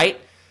 Yeah, right?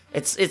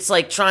 It's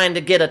like trying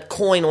to get a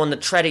coin on the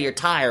tread of your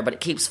tire, but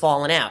it keeps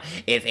falling out.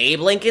 If Abe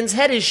Lincoln's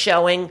head is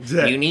showing,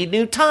 you need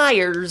new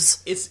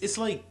tires. It's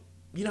like,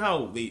 you know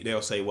how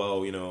they'll say,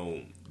 well,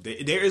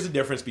 there is a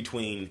difference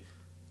between,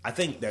 I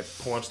think that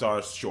porn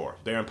stars, sure,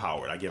 they're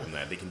empowered. I give them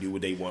that. They can do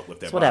what they want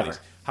with their bodies.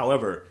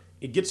 However,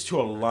 it gets to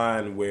a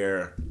line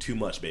where too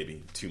much,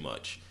 baby, too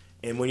much.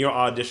 And when you're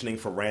auditioning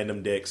for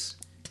random dicks,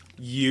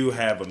 you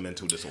have a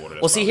mental disorder.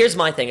 Well, see, here's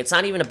my thing. It's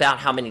not even about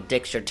how many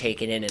dicks you're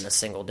taking in a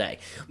single day.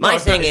 My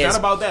thing is, it's not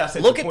about that. I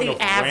said look the at point the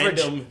of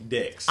average random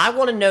dicks. I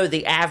want to know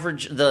the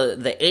average,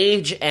 the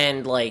age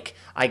and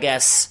I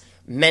guess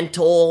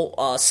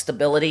mental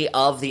stability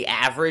of the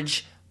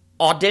average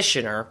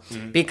auditioner,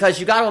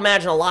 because you got to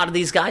imagine a lot of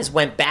these guys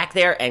went back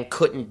there and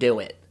couldn't do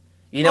it.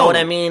 You know what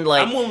I mean?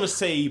 Like, I'm willing to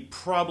say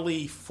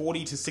probably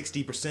 40 to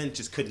 60%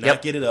 just could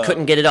not get it up.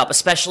 Couldn't get it up,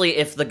 especially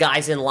if the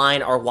guys in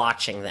line are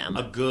watching them.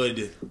 A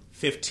good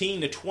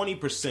 15 to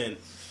 20%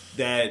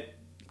 that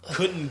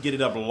couldn't get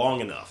it up long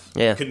enough.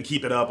 Yeah. Couldn't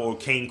keep it up or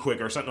came quick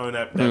or something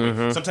like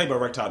that. Some type of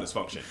erectile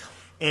dysfunction.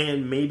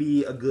 And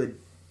maybe a good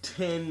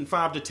 5 to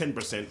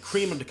 10%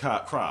 cream of the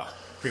crop.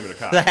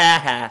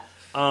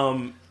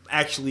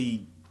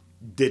 Actually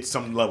did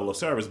some level of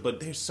service,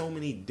 but there's so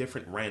many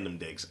different random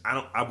dicks.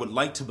 I would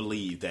like to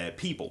believe that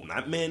people,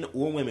 not men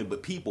or women,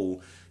 but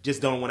people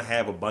just don't want to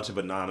have a bunch of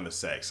anonymous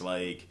sex.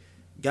 Like,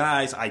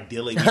 guys,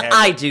 ideally,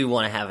 I do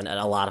want to have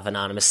a lot of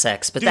anonymous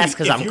sex, but that's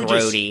because I'm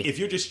grody. If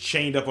you're just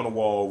chained up on a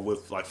wall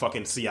with like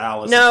fucking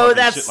Cialis, no, and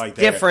that's shit like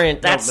that,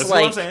 different.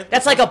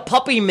 That's like a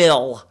puppy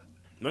mill.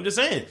 I'm just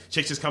saying,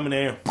 chicks just coming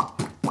there.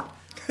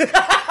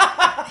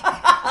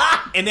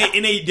 And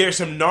there's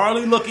some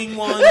gnarly looking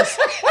ones,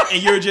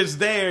 and you're just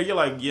there. You're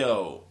like,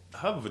 yo,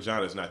 her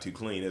vagina's not too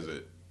clean, is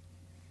it?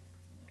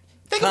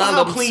 Think about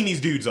how clean these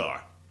dudes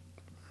are.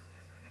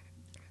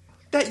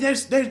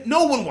 There's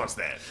no one wants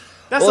that.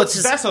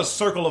 That's a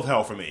circle of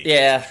hell for me.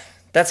 Yeah,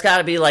 that's got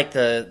to be like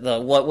the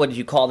what would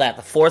you call that?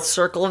 The fourth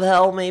circle of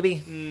hell, maybe?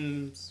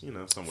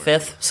 Somewhere.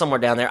 Fifth, somewhere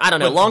down there. I don't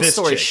know. Long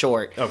story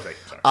short. Okay,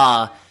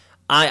 sorry.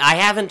 I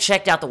haven't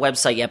checked out the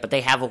website yet, but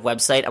they have a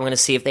website. I'm going to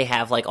see if they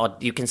have, like,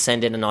 you can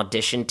send in an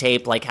audition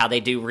tape, like how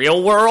they do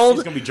Real World.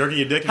 He's going to be jerking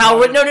your dick?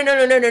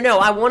 No.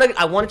 I want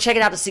to check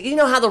it out to see. You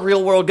know how the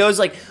Real World goes?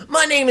 Like,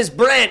 my name is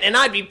Brent, and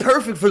I'd be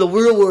perfect for the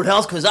Real World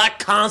house because I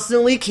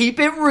constantly keep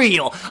it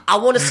real. I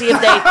want to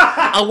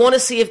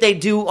see if they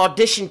do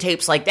audition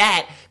tapes like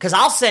that, because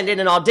I'll send in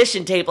an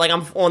audition tape like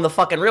I'm on the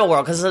fucking Real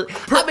World. Because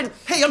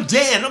hey, I'm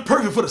Dan. I'm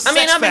perfect for the sex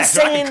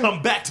factor. I can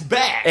come back to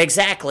back.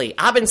 Exactly.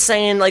 I've been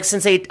saying, like,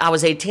 since I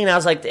was 18, I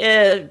was like,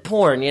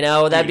 porn, you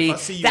know, that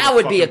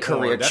would be a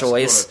career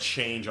choice. That's gonna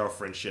change our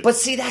friendship. But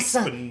see,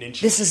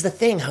 this is the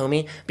thing,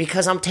 homie,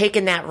 because I'm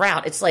taking that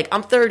route. It's like,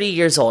 I'm 30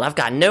 years old. I've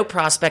got no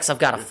prospects. I've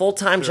got a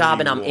full-time job,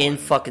 and I'm in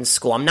fucking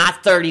school. I'm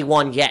not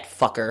 31 yet,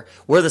 fucker.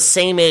 We're the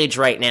same age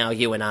right now,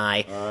 you and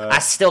I. I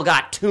still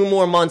got 2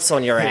 more months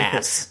on your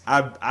ass.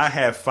 I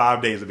have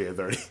 5 days of being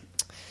 30.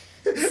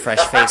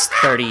 Fresh-faced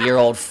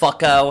 30-year-old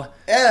fucko.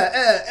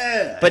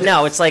 But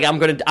no, it's like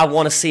I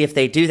want to see if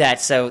they do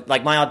that. So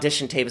like my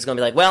audition tape is going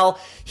to be like, well,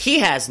 he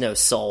has no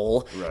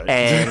soul. Right.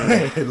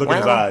 And look in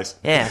his eyes.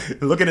 Yeah.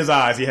 Look in his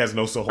eyes. He has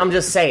no soul. I'm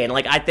just saying,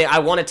 like I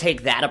want to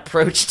take that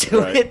approach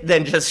to it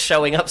than just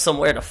showing up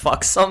somewhere to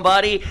fuck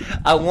somebody.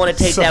 I want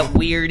to take that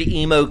weird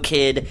emo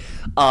kid,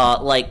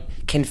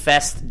 like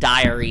confessed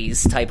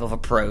diaries type of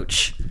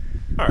approach.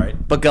 All right,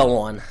 but go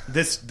on.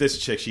 This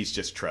chick, she's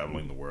just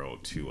traveling the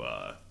world to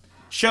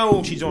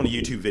show. She's on a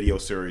YouTube video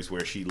series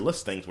where she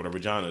lifts things with her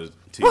vagina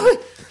to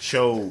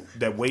show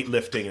that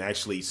weightlifting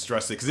actually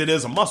stresses because it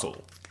is a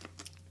muscle.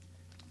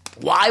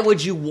 Why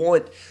would you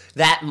want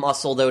that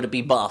muscle though to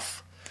be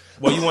buff?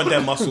 Well, you want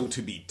that muscle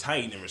to be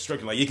tight and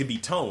restricted. Like it could be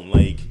toned,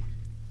 like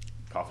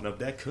coughing up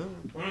that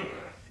cum.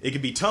 It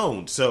could be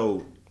toned,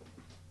 so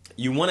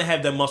you want to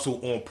have that muscle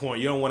on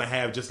point. You don't want to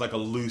have just like a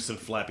loose and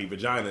flappy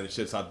vagina and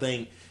shit. So I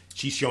think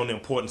she's showing the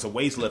importance of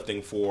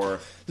weightlifting for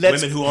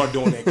women who are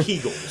doing their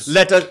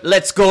Kegels.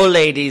 Let's go,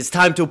 ladies.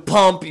 Time to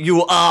pump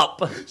you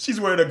up. She's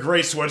wearing a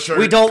gray sweatshirt.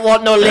 We don't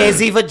want no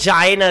lazy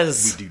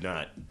vaginas. We do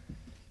not.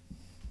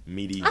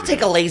 I'll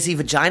take a lazy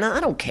vagina. I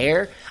don't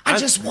care. I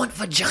just want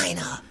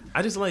vagina.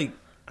 I just like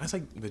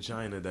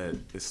vagina that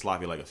is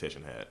sloppy like a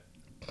fishing hat.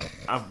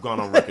 I've gone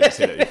on record to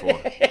say that before.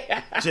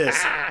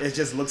 It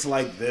just looks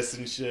like this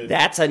and shit.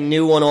 That's a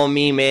new one on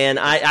me, man.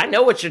 I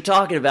know what you're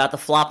talking about, the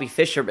floppy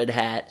fisherman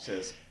hat.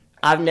 Just.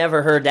 I've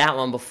never heard that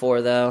one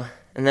before, though.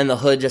 And then the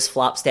hood just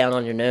flops down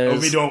on your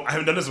nose. I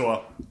haven't done this in a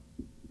while.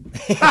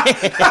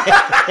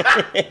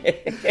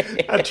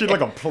 I treat it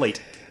like a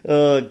plate.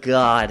 Oh,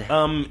 God.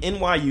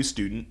 NYU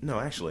student. No,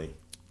 actually.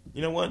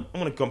 You know what? I'm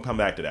going to come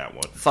back to that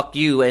one. Fuck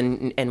you,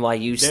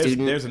 NYU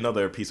student. There's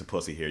another piece of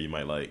pussy here you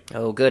might like.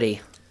 Oh,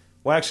 goody.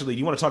 Well, actually, do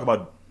you want to talk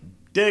about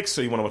dicks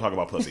or you want to talk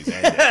about pussies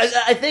and dicks?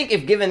 I think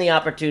if given the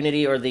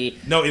opportunity or the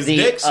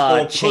dicks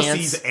or chance,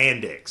 pussies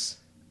and dicks?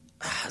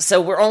 So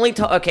we're only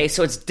okay.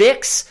 So it's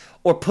dicks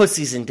or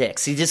pussies and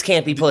dicks. You just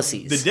can't be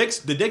pussies.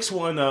 The dicks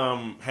one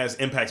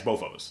impacts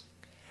both of us.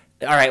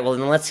 All right. Well,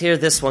 then let's hear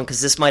this one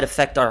because this might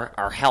affect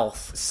our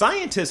health.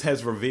 Scientists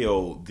has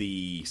revealed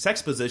the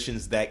sex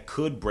positions that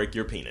could break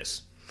your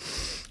penis.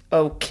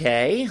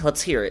 Okay,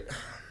 let's hear it.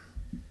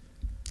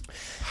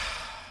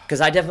 Because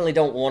I definitely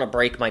don't want to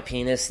break my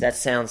penis. That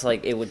sounds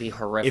like it would be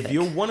horrific. If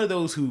you're one of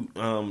those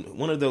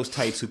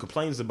types who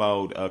complains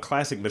about a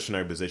classic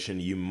missionary position,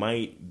 you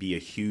might be a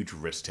huge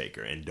risk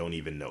taker and don't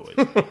even know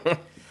it.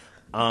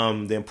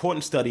 The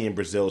important study in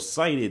Brazil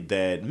cited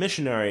that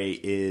missionary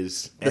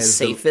is the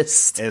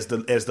safest, as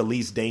the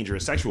least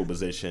dangerous sexual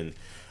position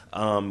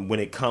when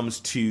it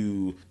comes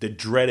to the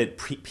dreaded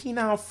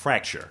penile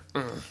fracture.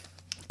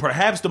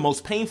 Perhaps the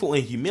most painful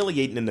and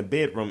humiliating in the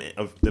bedroom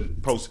of the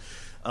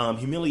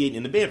humiliating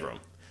in the bedroom.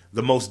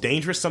 The most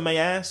dangerous, some may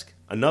ask,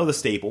 another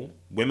staple,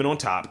 women on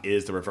top,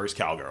 is the reverse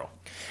cowgirl.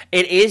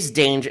 It is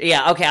dangerous.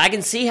 Yeah, okay, I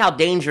can see how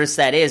dangerous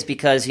that is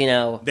because, you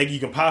know... You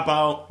can pop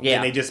out,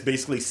 and they just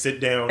basically sit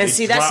down. And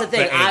see, that's the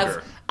thing.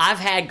 I've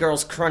had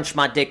girls crunch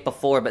my dick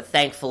before, but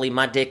thankfully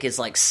my dick is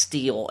like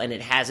steel and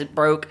it hasn't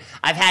broke.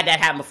 I've had that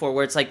happen before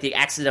where it's like the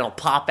accidental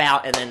pop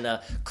out and then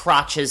the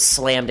crotches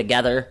slam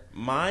together.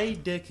 My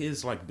dick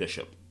is like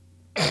Bishop.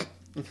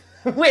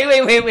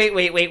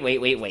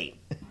 Wait.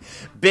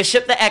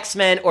 Bishop the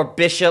X-Men or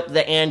Bishop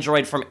the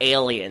android from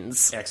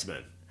Aliens?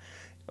 X-Men.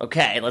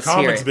 Okay, let's hear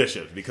Comics it.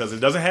 Bishop, because it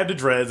doesn't have the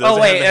dreads.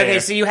 Oh, wait, have the okay, hair.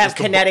 so you have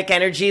kinetic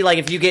energy, like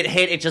if you get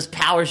hit, it just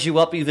powers you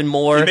up even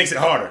more. It makes it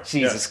harder.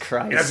 Jesus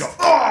Christ. And that's going,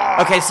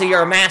 "Ah!" Okay, so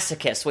you're a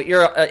masochist. What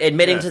you're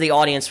admitting Yeah. to the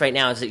audience right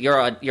now is that you're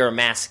a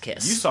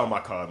masochist. You saw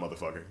my card,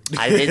 motherfucker.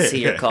 I did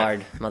see your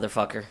card,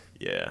 motherfucker.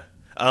 Yeah.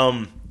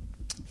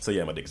 So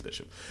yeah, my dick's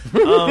Bishop.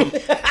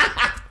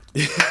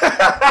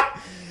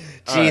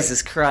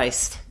 Jesus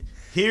Christ.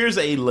 Here's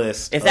a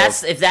list. If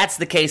that's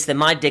the case, then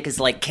my dick is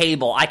like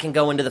cable. I can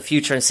go into the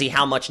future and see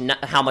how much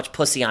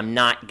pussy I'm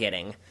not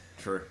getting.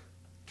 True.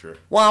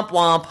 Womp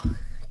womp.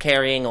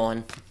 Carrying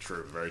on.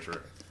 True. Very true.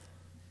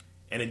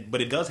 But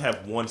it does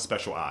have one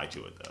special eye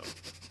to it,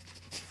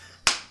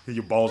 though.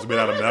 Your balls are made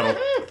out of metal.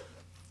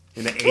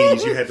 In the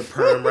 80s, you had the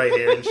perm right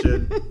here and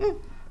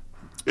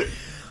shit.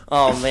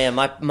 Oh man,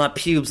 my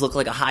pubes look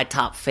like a high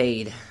top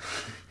fade.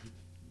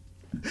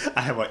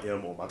 I have an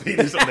M on my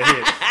penis on the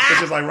head. It's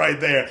just like right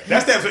there.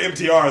 That stands for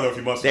MTR, though, if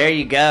you must. There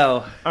you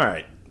go. All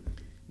right.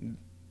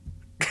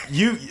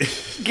 You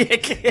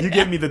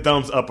give me the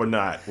thumbs up or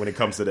not when it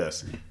comes to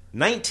this.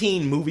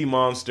 19 movie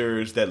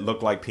monsters that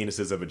look like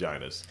penises and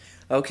vaginas.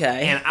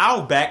 Okay. And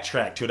I'll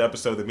backtrack to an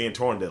episode that me and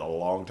Torrin did a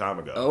long time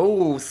ago.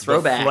 Oh,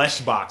 throwback. The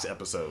Flesh Box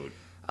episode.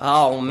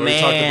 Oh, Where man.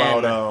 we talked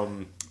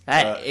about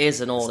that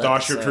is an old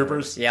Starship episode.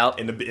 Troopers. Yep.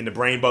 In the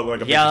brain bug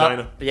like a big Yep.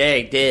 vagina. Yeah,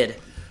 he did.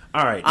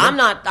 All right.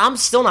 I'm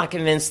still not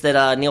convinced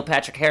that Neil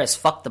Patrick Harris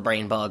fucked the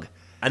brain bug.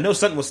 I know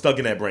something was stuck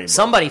in that brain bug.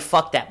 Somebody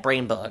fucked that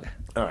brain bug.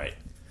 All right.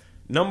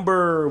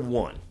 Number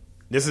 1.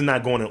 This is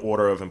not going in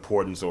order of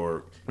importance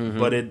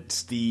but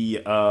it's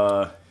the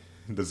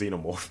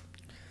xenomorph.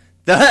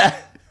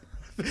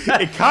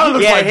 It kind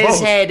of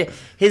looks like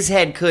his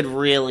head could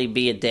really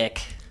be a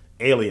dick.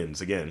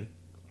 Aliens again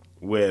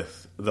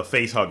with the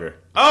face hugger.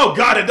 Oh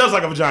god, it does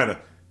like a vagina.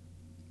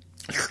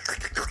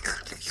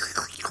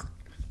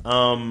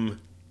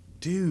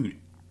 Dude,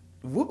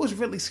 what was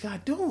Ridley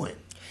Scott doing?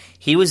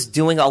 He was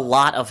doing a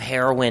lot of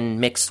heroin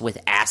mixed with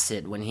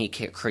acid when he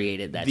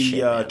created that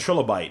shit. The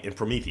trilobite in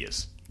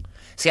Prometheus.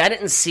 See, I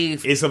didn't see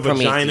It's a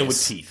vagina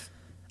with teeth.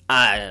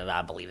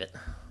 I believe it.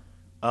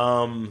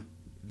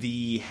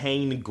 The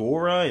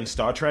Hangora in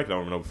Star Trek. I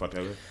don't remember what the fuck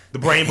that was. The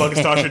brain bug in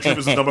Starship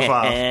Troopers is number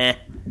 5.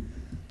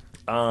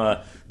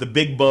 The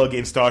big bug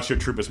in Starship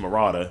Troopers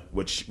Marauder,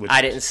 which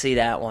I didn't see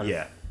that one.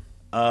 Yeah.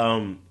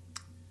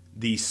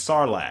 The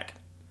Sarlacc.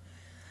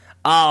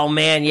 Oh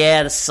man,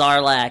 yeah, the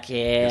Sarlacc,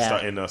 yeah.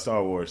 In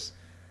Star Wars.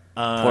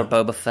 Poor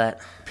Boba Fett.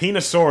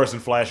 Penosaurus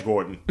and Flash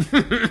Gordon.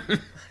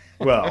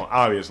 Well,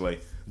 obviously.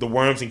 The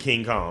worms in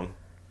King Kong.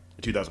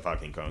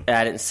 2005 King Kong.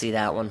 I didn't see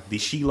that one. The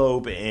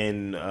Shelob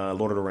in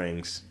Lord of the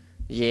Rings.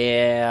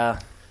 Yeah.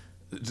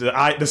 The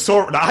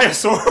Iosaur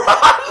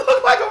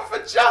look like a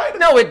vagina.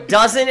 No, it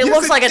doesn't. It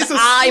looks like an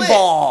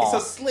eyeball.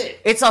 It's a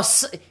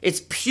slit.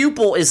 Its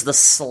pupil is the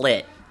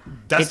slit.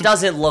 It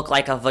doesn't look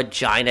like a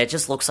vagina. It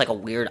just looks like a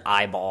weird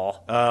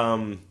eyeball.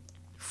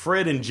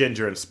 Fred and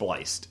Ginger and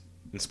Spliced.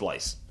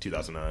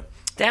 2009.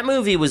 That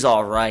movie was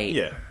all right.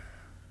 Yeah.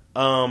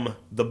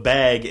 The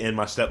Bag in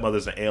My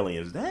Stepmother's and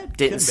Aliens. That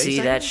didn't Kim see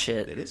Basinger? that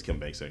shit. It is Kim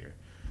Basinger.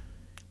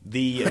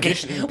 The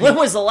addition. When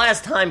was the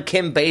last time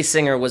Kim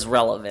Basinger was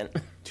relevant?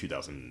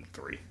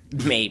 2003.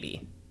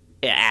 Maybe.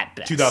 Yeah, at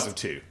best.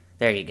 2002.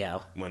 There you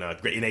go. When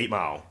in 8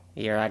 Mile.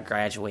 Year I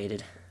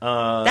graduated.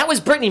 That was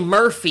Brittany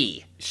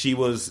Murphy. She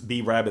was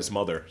B. Rabbit's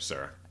mother,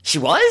 sir. She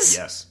was?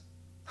 Yes.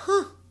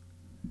 Huh.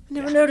 I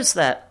never noticed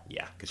that.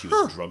 Yeah, because she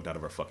was drugged out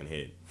of her fucking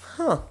head.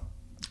 Huh.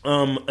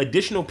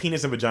 Additional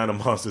penis and vagina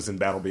monsters in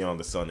Battle Beyond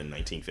the Sun in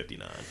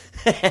 1959.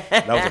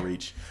 That was a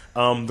reach.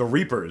 The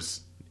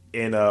Reapers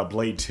in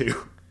Blade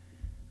 2.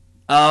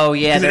 Oh,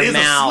 yeah, their is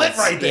mouths. A slit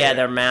right there. Yeah,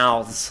 their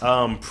mouths.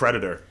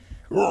 Predator.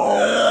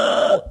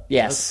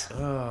 Yes.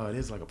 Oh, it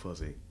is like a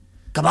pussy.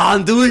 Come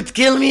on, do it.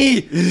 Kill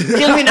me.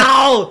 Kill me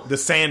now. The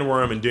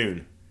Sandworm in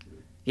Dune.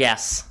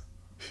 Yes.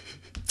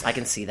 I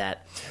can see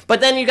that. But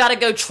then you gotta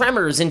go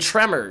Tremors in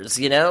Tremors,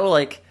 you know?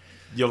 Like,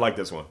 you'll like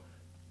this one.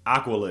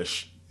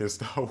 Aqualish in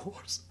Star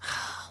Wars.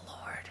 Oh,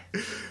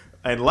 Lord.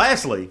 And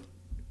lastly,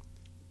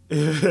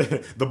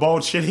 the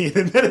bald shitty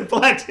in Men in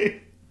Black.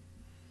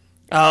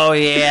 Oh,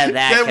 yeah,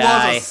 that guy.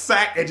 That was a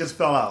sack. It just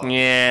fell out.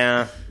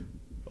 Yeah.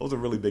 Those are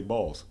really big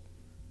balls.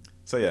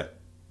 So yeah,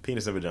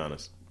 penis and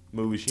vaginas.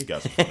 Movies, you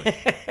got some funny.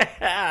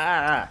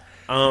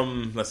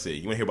 Let's see.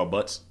 You want to hear about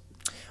butts?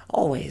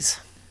 Always.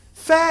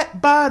 Fat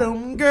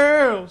bottom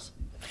girls.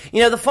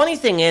 You know, the funny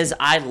thing is,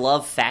 I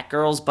love Fat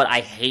Girls, but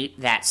I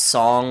hate that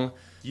song,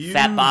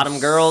 Fat Bottom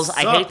Girls.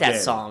 I hate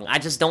that song. I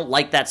just don't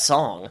like that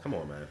song. Come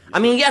on, man. I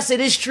mean, yes, it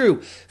is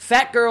true.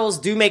 Fat girls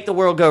do make the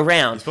world go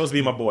round. You're supposed to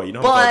be my boy. You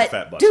know how to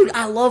fat butts. Dude,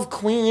 I love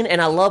Queen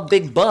and I love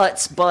big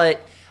butts,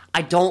 but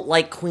I don't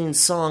like Queen's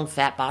song,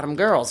 Fat Bottom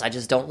Girls. I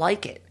just don't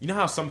like it. You know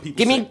how some people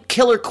Give me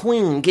Killer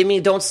Queen. Give me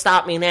Don't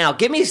Stop Me Now.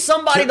 Give me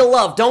somebody to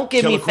love. Don't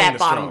give me Fat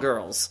Bottom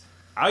Girls.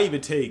 I'll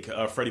even take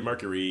Freddie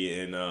Mercury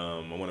in I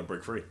Want to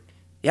Break Free.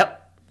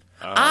 Yep.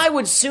 I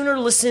would sooner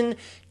listen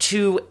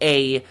to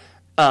a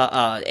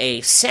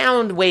a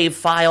sound wave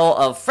file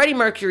of Freddie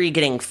Mercury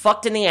getting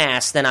fucked in the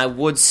ass than I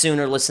would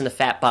sooner listen to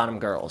Fat Bottom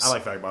Girls. I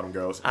like Fat Bottom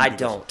Girls. I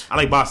don't. I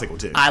like Bicycle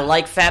too. I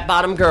like Fat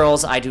Bottom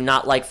Girls. I do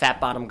not like Fat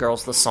Bottom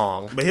Girls, the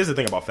song. But here's the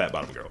thing about Fat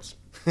Bottom Girls.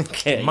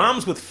 Okay.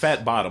 Moms with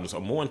fat bottoms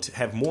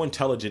have more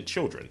intelligent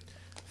children.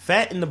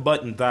 Fat in the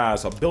butt and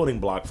thighs are building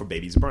block for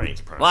babies' brains.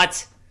 Apparently.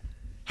 What?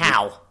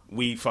 How?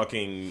 We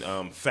fucking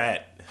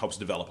fat helps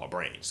develop our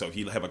brain. So if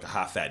you have like a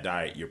high fat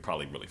diet, you're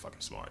probably really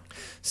fucking smart.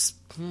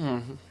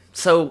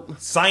 So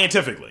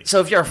scientifically. So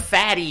if you're a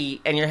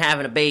fatty and you're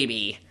having a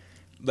baby,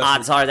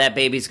 odds are that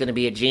baby's going to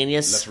be a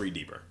genius. Let's read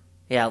deeper.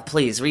 Yeah,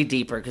 please read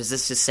deeper because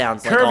this just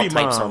sounds like Curvy all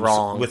types of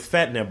wrong. with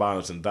fat in their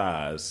bottoms and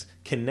thighs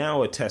can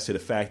now attest to the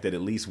fact that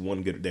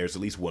there's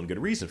at least one good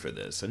reason for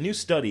this. A new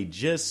study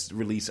just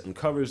released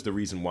uncovers the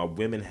reason why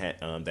women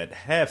that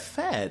have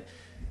fat,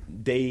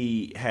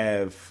 they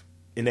have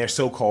in their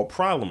so-called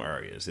problem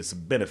areas. It's a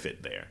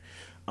benefit there.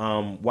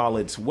 While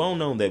it's well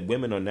known that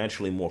women are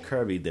naturally more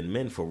curvy than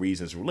men for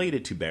reasons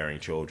related to bearing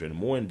children,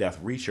 more in-depth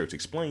research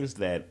explains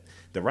that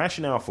the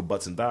rationale for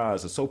butts and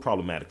thighs is so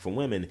problematic for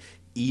women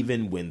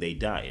even when they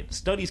diet.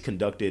 Studies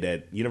conducted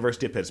at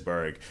University of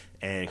Pittsburgh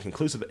and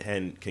conclusive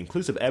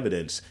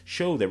evidence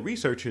show that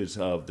researchers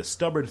of the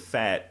stubborn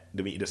fat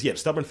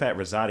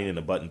residing in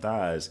the butt and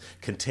thighs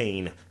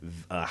contain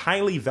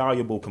highly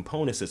valuable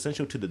components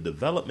essential to the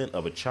development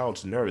of a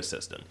child's nervous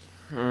system.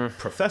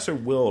 Professor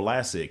Will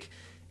Lassick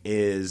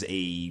is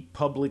a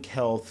public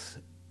health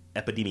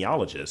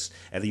epidemiologist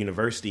at the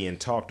university and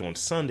talked on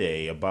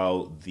Sunday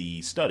about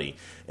the study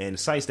and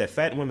cites that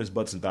fat in women's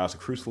butts and thighs are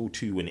crucial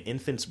to an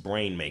infant's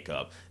brain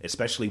makeup,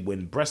 especially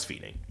when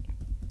breastfeeding.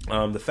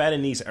 The fat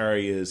in these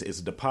areas is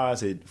a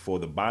deposit for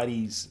the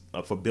body's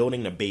for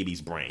building a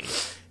baby's brain.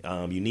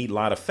 You need a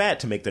lot of fat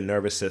to make the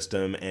nervous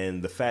system,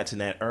 and the fats in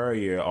that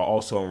area are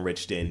also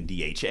enriched in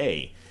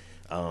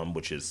DHA,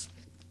 which is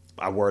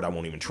a word I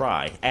won't even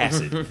try,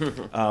 acid,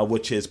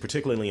 which is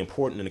particularly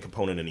important in a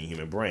component in the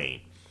human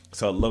brain.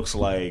 So it looks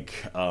like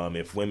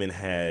if women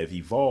have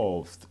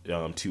evolved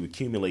to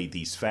accumulate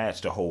these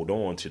fats to hold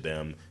on to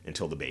them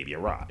until the baby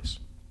arrives.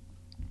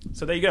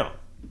 So there you go.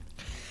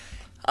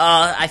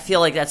 I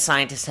feel like that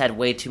scientist had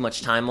way too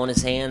much time on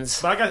his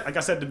hands. But like I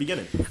said at the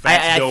beginning,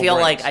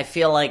 I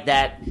feel like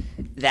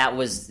that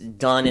was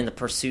done in the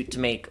pursuit to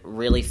make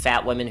really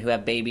fat women who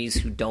have babies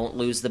who don't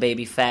lose the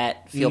baby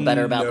fat feel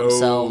better about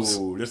themselves.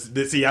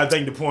 See, I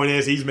think the point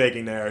is he's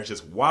making there is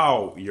just,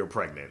 wow, you're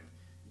pregnant.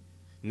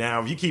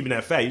 Now, if you're keeping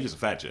that fat, you're just a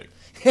fat chick.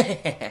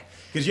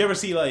 Because you ever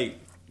see, like,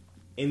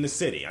 in the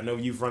city, I know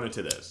you've run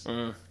into this,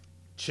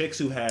 chicks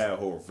who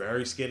are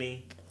very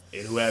skinny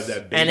and who have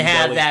that big and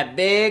have belly. That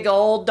big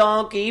old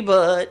donkey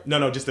butt.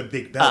 No, just a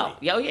big belly.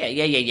 Oh,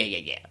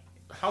 yeah.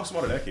 How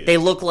smart are that kid? They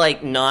look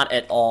like not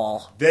at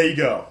all. There you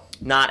go.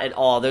 Not at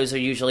all. Those are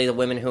usually the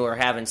women who are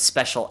having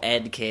special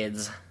ed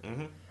kids.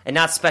 Mm-hmm. And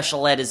not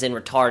special ed as in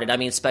retarded. I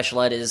mean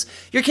special ed is,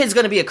 your kid's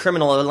going to be a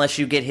criminal unless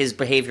you get his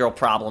behavioral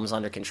problems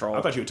under control.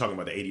 I thought you were talking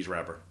about the 80s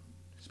rapper,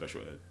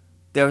 Special Ed.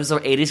 There was an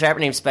 80s rapper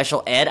named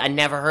Special Ed? I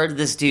never heard of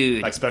this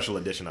dude. Like Special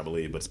Edition, I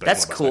believe. But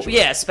that's cool.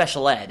 Yeah,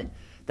 Special Ed.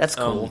 That's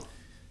cool.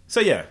 So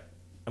yeah,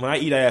 when I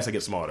eat ass, I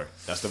get smarter.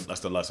 That's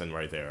the lesson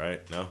right there,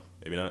 right? No?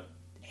 Maybe not?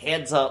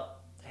 Hands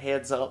up.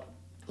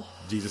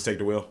 Jesus take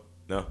the wheel?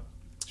 No?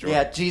 Sure.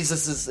 Yeah,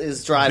 Jesus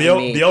is driving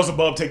me.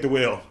 Beelzebub take the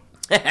wheel.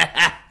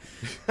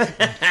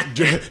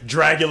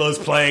 Dracula's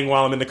playing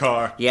while I'm in the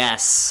car.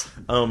 Yes.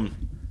 All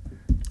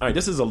right,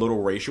 this is a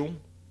little racial.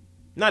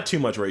 Not too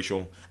much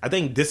racial. I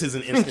think this is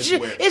an instance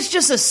where... It's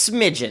just a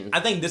smidgen.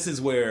 I think this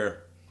is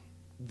where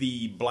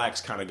the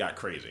blacks kind of got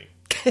crazy.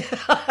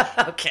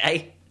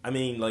 Okay. I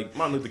mean, like,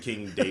 Martin Luther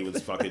King Day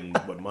was fucking,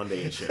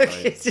 Monday and shit,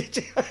 right?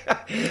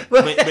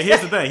 but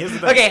here's the thing.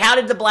 Okay, how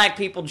did the black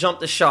people jump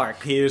the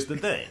shark? Here's the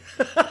thing.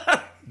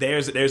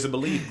 There's a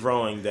belief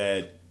growing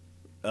that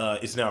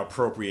it's now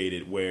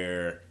appropriated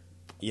where,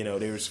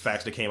 there's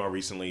facts that came out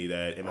recently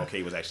that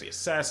MLK was actually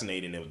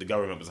assassinated and the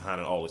government was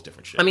behind all this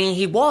different shit. I mean,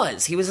 he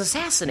was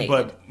assassinated.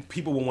 But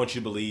people will want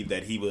you to believe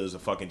that he was a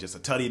fucking just a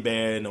teddy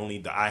bear and only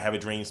the I Have a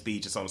Dream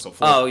speech and so on and so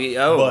forth.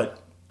 Oh.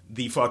 But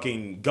the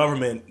fucking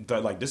government,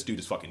 this dude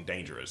is fucking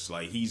dangerous.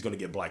 Like, he's going to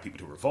get black people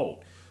to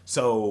revolt.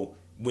 So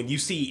when you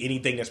see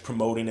anything that's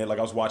promoting it, like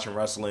I was watching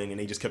wrestling and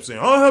they just kept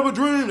saying, I have a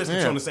dream. That's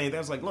on the same thing. I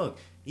was like, look,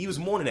 he was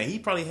more than that. He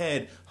probably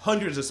had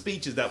hundreds of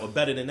speeches that were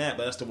better than that,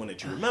 but that's the one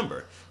that you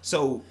remember.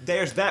 So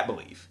there's that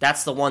belief.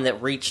 That's the one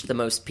that reached the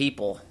most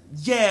people.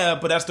 Yeah,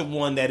 but that's the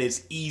one that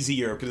is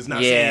easier because it's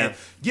not saying,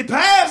 get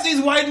past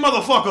these white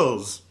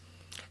motherfuckers.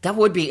 That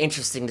would be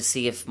interesting to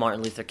see if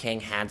Martin Luther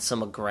King had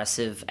some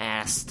aggressive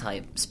ass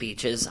type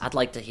speeches. I'd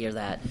like to hear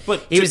that.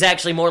 But he was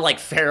actually more like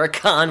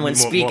Farrakhan when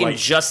speaking like,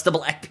 just to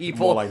black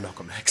people. More like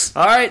Malcolm X.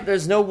 All right,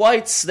 there's no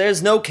whites,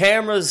 there's no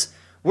cameras.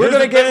 We're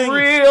going to get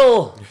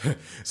real.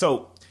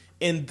 So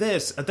in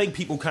this, I think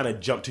people kind of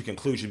jump to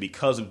conclusion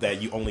because of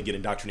that. You only get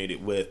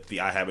indoctrinated with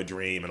the I Have a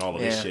Dream and all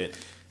of this shit.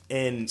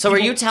 And so are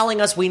you telling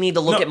us we need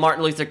to look at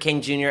Martin Luther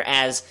King Jr.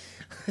 as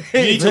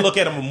You need to look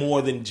at them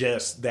more than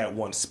just that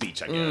one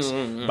speech, I guess.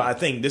 But I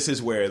think this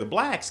is where the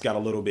blacks got a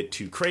little bit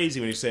too crazy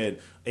when he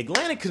said,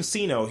 Atlantic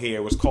Casino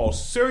here was called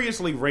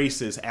seriously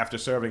racist after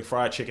serving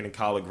fried chicken and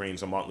collard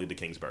greens on Martin Luther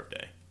King's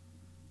birthday.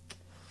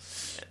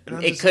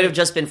 It could have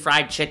just been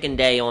fried chicken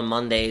day on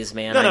Mondays,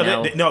 man.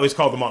 No, it's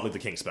called the Martin Luther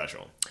King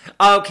special.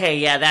 Okay,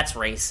 yeah, that's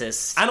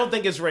racist. I don't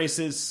think it's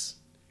racist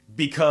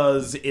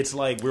because it's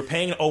like we're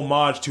paying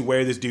homage to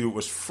where this dude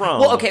was from.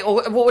 Well, okay,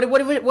 what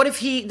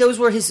if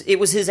it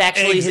was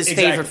his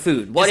favorite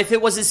food? What if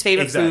it was his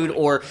favorite food,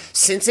 or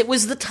since it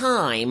was the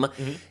time,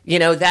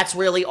 that's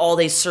really all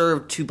they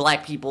served to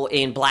black people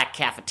in black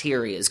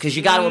cafeterias? Because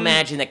you got to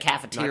imagine that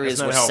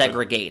cafeterias were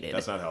segregated.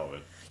 That's not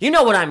helping. You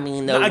know what I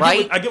mean, though,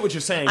 right? I get what you're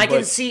saying. I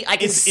can see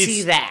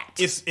that.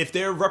 If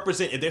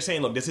they're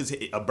saying, look, this is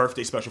a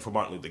birthday special for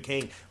Martin Luther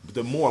King,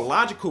 the more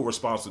logical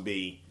response would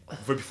be,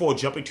 before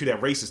jumping to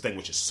that racist thing,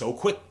 which is so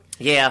quick,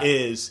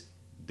 is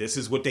this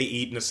is what they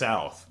eat in the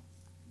South.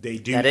 They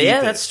do.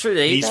 That's true.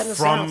 They eat that in the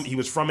South. He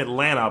was from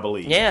Atlanta, I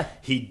believe. Yeah.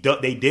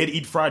 They did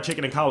eat fried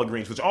chicken and collard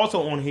greens, which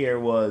also on here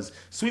was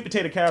sweet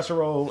potato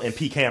casserole and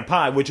pecan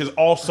pie, which is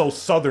also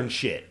Southern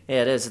shit.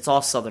 Yeah, it is. It's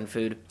all Southern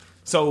food.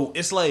 So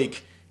it's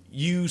like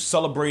you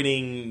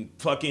celebrating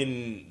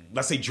fucking,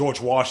 let's say,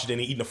 George Washington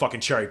and eating a fucking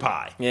cherry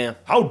pie. Yeah.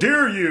 How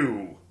dare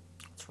you?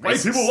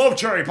 White people love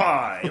cherry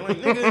pie. Like,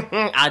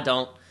 nigga, I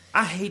don't.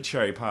 I hate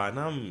cherry pie.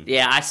 And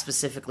yeah, I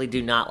specifically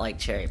do not like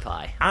cherry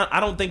pie. I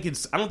don't think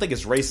it's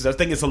racist. I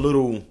think it's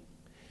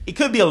it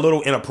could be a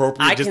little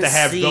inappropriate just to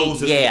have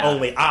those as the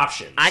only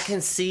options. I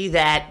can see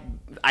that.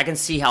 I can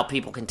see how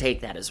people can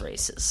take that as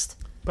racist.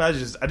 But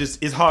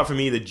it's hard for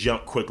me to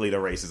jump quickly to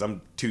races.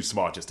 I'm too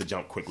smart just to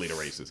jump quickly to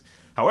races.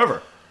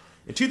 However,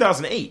 in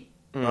 2008,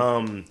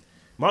 Martin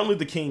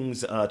Luther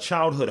King's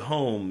childhood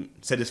home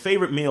said his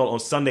favorite meal on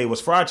Sunday was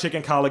fried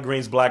chicken, collard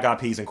greens, black-eyed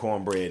peas, and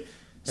cornbread.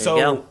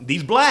 So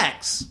these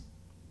blacks,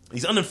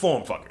 these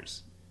uninformed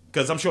fuckers,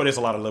 because I'm sure there's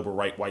a lot of liberal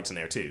whites in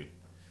there too.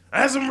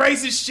 That's some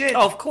racist shit.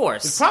 Oh, of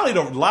course. It's probably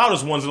the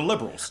loudest ones are the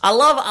liberals. I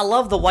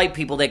love the white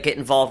people that get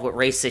involved with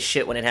racist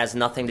shit when it has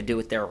nothing to do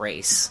with their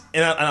race.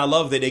 And I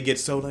love that they get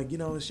so like,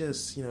 it's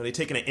just, they're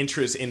taking an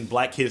interest in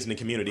black kids in the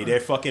community. They're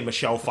fucking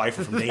Michelle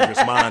Pfeiffer from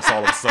Dangerous Minds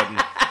all of a sudden.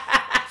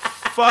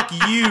 Fuck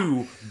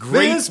you,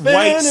 great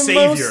white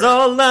savior.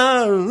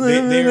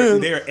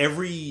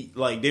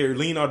 They're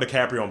Leonardo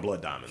DiCaprio on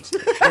Blood Diamonds.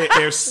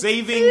 They're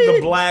saving the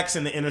blacks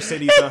in the inner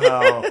city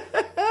somehow.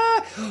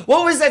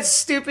 What was that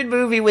stupid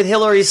movie with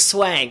Hilary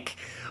Swank?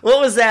 What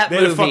was that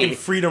movie? They're the fucking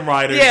Freedom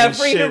Riders. Yeah,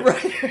 Freedom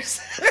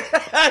Riders.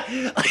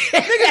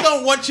 Niggas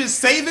don't want you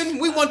saving.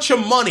 We want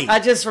your money. I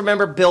just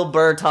remember Bill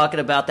Burr talking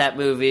about that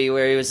movie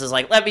where he was just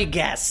like, let me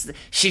guess.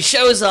 She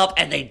shows up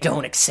and they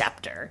don't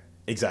accept her.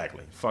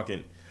 Exactly.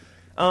 Fucking.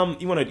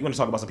 You want to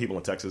talk about some people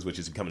in Texas, which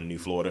is becoming the new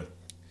Florida?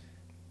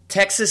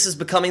 Texas is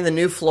becoming the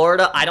new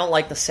Florida? I don't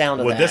like the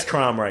sound of that. With this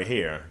crime right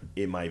here,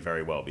 it might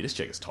very well be. This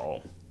chick is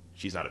tall.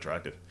 She's not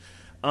attractive.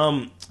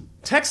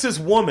 Texas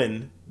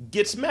woman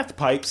gets meth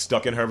pipe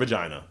stuck in her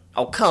vagina.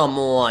 Oh, come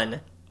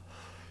on.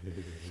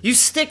 You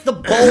stick the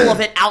bowl of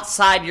it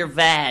outside your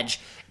vag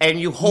and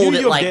you hold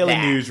it like that. New York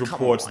Daily News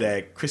reports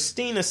that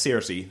Christina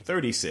Searcy,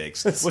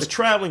 36, was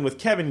traveling with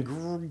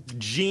Kevin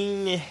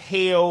Jean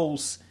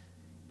Hales,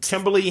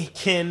 Kimberly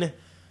Ken,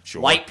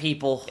 white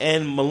people,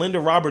 and Melinda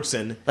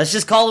Robertson. Let's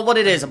just call it what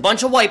it is. A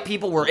bunch of white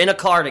people were in a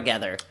car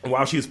together.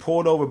 While she was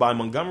pulled over by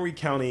Montgomery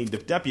County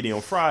deputy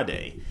on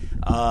Friday.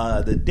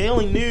 The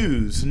Daily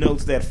News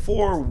notes that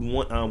four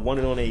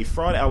wanted on a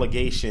fraud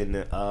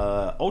allegation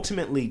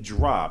ultimately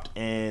dropped,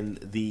 and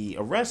the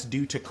arrest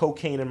due to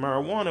cocaine and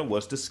marijuana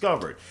was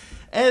discovered.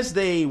 As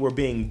they were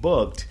being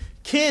booked,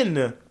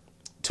 Ken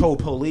told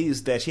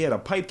police that she had a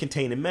pipe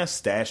containing meth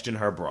stashed in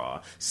her bra.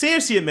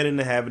 Searcy admitted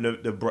to having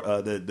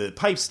the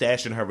pipe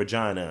stashed in her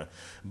vagina,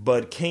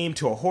 but came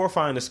to a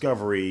horrifying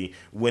discovery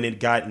when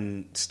it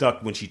gotten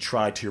stuck when she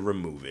tried to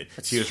remove it.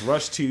 She was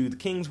rushed to the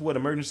Kingswood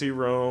emergency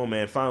room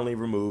and finally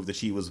removed, that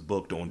she was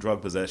booked on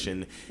drug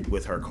possession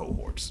with her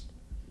cohorts.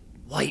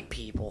 White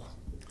people.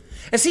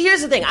 And see,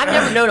 here's the thing. I've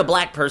never known a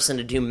black person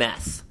to do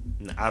meth.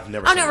 I've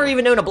never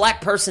even known a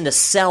black person to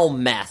sell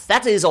meth.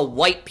 That is a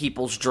white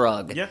people's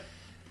drug. Yeah.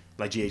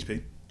 Like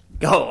GHP?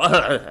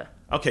 Oh.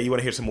 Okay, you want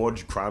to hear some more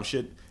crime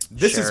shit?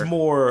 This is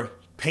more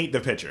paint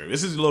the picture.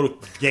 This is a little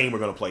game we're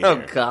going to play here.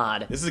 Oh,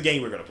 God. This is a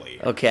game we're going to play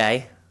here.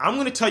 Okay. I'm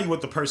going to tell you what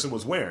the person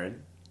was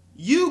wearing.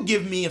 You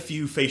give me a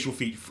few facial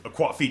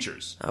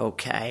features.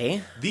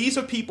 Okay. These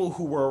are people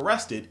who were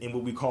arrested in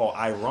what we call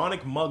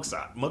ironic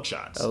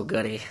mugshots. Oh,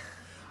 goody.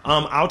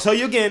 I'll tell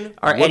you again.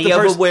 Are any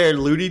of them wearing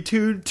Looney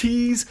Tune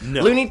tees?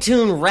 No. Looney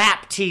Tune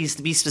rap tees,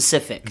 to be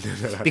specific.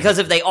 Because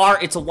if they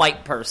are, it's a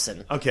white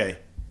person. Okay.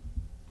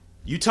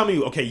 You tell me,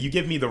 you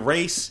give me the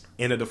race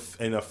and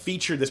a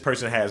feature this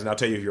person has, and I'll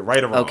tell you if you're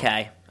right or wrong.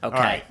 Okay. All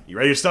right. You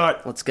ready to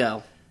start? Let's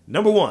go.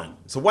 Number one.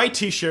 It's a white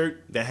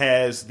t-shirt that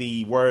has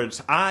the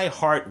words, I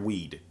heart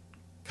weed.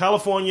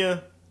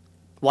 California.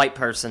 White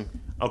person.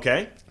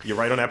 Okay. You're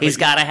right on that. He's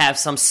got to have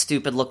some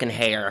stupid looking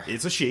hair.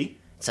 It's a she.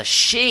 It's a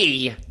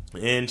she.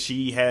 And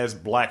she has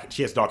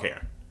dark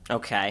hair.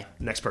 Okay.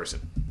 Next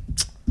person.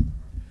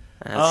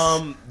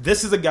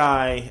 This is a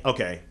guy.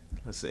 Okay,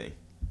 let's see.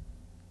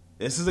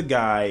 This is a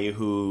guy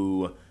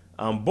who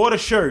bought a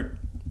shirt.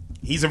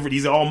 These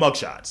are all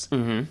mugshots,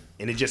 and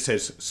it just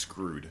says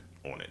 "screwed"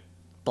 on it.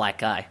 Black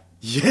guy.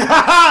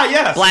 Yeah,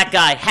 yes. Black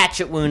guy,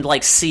 hatchet wound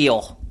like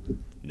Seal.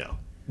 No.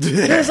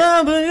 Let's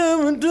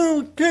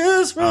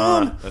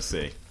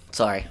see.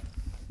 Sorry.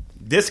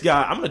 This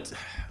guy, I'm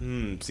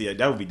gonna see.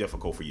 That would be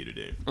difficult for you to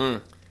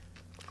do.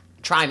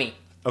 Try me.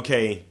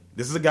 Okay,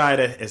 this is a guy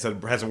that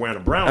has wearing a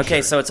brown shirt.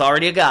 Okay, so it's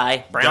already a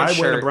guy. Brown shirt.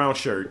 Wearing a brown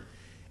shirt.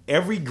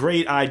 Every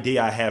great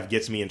idea I have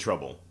gets me in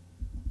trouble.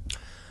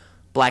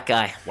 Black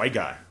guy. White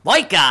guy.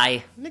 White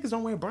guy. Niggas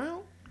don't wear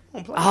brown.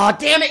 Oh,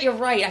 damn it, you're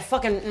right. I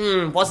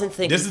fucking wasn't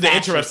thinking. This is the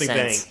interesting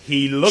sense. thing.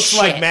 He looks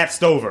like Matt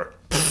Stover.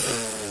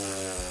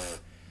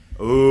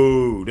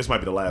 Ooh, this might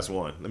be the last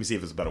one. Let me see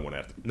if it's a better one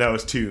after. No,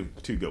 it's two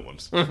good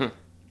ones.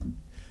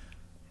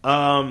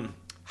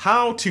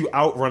 How to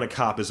outrun a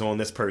cop is on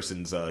this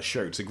person's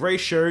shirt. It's a gray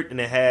shirt, and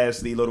it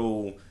has the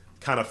little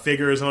kind of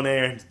figures on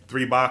there,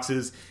 3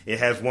 boxes. It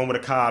has one with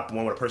a cop,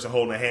 one with a person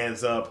holding their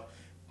hands up,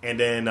 and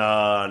then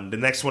the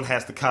next one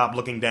has the cop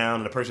looking down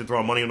and the person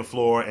throwing money on the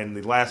floor, and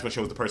the last one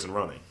shows the person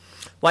running.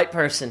 White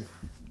person.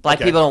 Black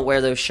people don't wear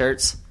those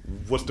shirts.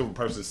 What's the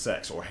person's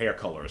sex or hair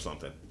color or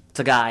something? It's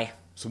a guy.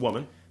 It's a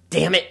woman.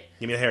 Damn it.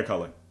 Give me a hair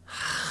color.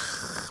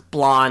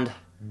 Blonde.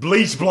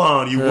 Bleach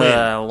blonde, you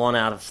win. 1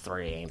 out of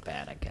 3 ain't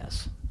bad, I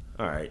guess.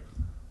 All right.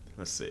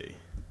 Let's see.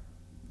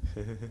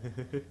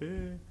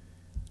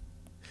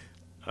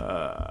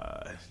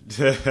 All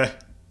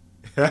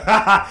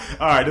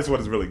right, this one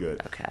is really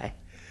good. Okay.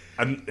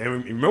 And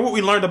remember what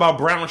we learned about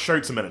brown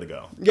shirts a minute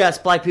ago? Yes,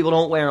 black people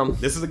don't wear them.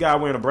 This is a guy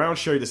wearing a brown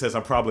shirt that says,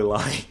 "I'm probably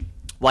lying."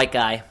 White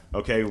guy.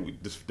 Okay,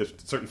 this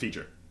certain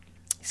feature.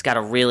 He's got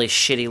a really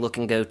shitty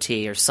looking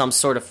goatee or some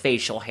sort of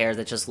facial hair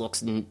that just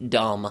looks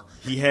dumb.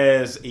 He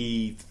has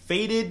a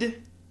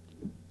faded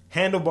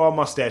handlebar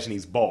mustache and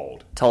he's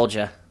bald. Told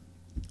ya.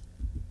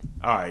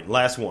 All right,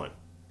 last one.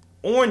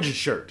 Orange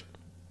shirt.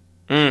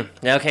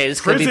 Okay, this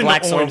could be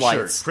blacks or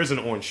whites. Shirt. Prison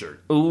orange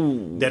shirt.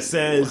 Ooh. That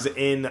says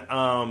in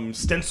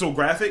stencil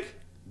graphic,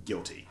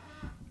 guilty.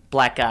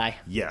 Black guy.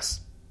 Yes.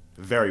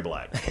 Very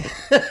black.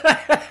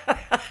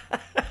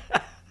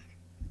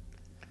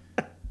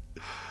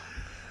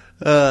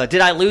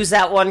 Did I lose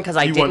that one because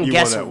I didn't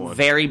guess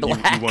very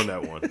black? You won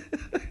that one.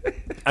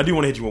 I do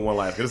want to hit you with one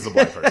last because this is a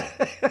black person.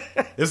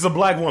 This is a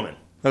black woman.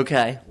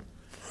 Okay.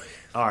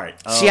 All right.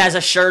 She has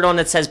a shirt on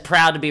that says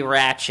 "Proud to be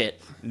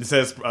Ratchet." It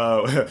says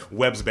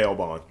Webb's bail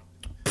bond.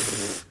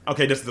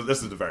 Okay, this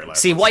is the very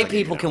last. See, white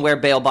people can wear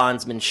bail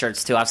bondsman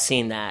shirts too. I've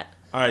seen that.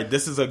 All right,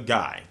 this is a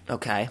guy.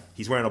 Okay.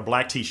 He's wearing a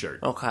black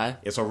T-shirt. Okay.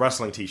 It's a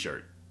wrestling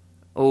T-shirt.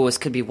 Oh, this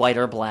could be white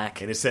or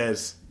black. And it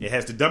has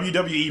the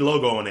WWE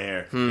logo on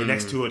there, and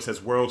next to it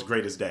says "World's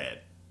Greatest Dad."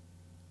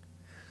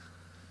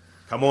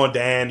 Come on,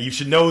 Dan, you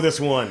should know this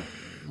one.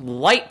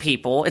 White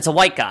people. It's a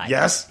white guy.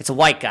 Yes, it's a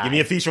white guy. Give me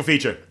a facial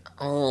feature.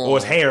 Or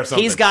his hair or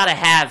something. He's got to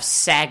have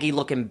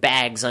saggy-looking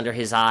bags under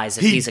his eyes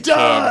if he's a kid.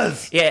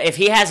 Yeah, if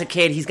he has a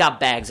kid, he's got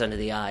bags under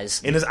the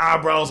eyes. And his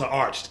eyebrows are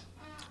arched.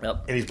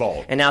 Yep. And he's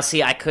bald. And now,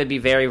 see, I could be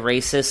very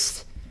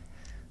racist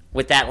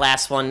with that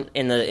last one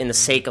in the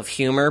sake of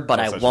humor,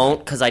 but I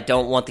won't because I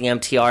don't want the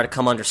MTR to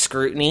come under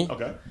scrutiny.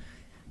 Okay.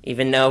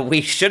 Even though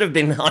we should have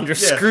been under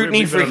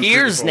scrutiny for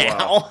years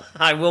now,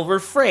 I will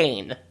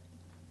refrain.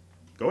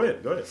 Go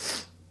ahead.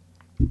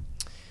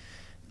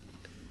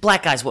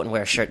 Black guys wouldn't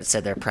wear a shirt that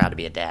said they're proud to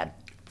be a dad.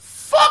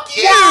 Fuck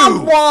you!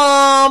 Womp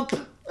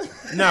womp!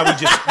 No, we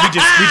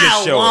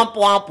just show womp, it.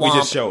 Womp womp. We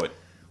just show it.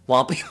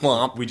 Wompy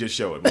womp. We just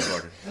show it,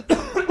 motherfucker.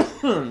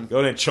 Go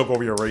ahead and choke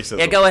over your racism.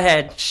 Yeah, go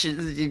ahead.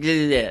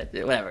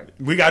 Whatever.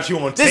 We got you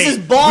on tape. This is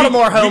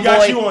Baltimore, homeboy. We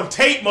got you on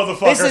tape,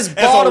 motherfucker. This is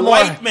Baltimore.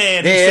 As a white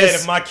man who said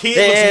if my kid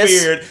looks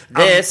weird,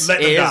 I'm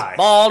letting him die.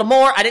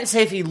 Baltimore. I didn't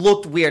say if he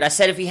looked weird. I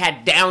said if he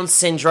had Down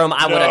syndrome,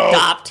 I would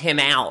adopt him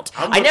out.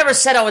 I never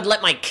said I would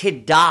let my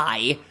kid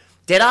die.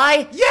 Did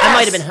I?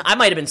 Yes! I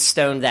might have been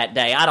stoned that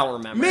day. I don't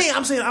remember. Me,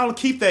 I'm saying I'll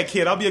keep that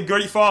kid. I'll be a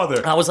great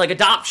father. I was like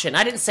adoption.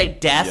 I didn't say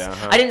death.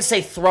 Yeah, I didn't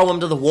say throw him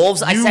to the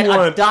wolves. I said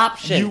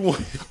adoption.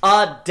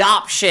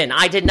 Adoption.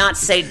 I did not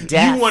say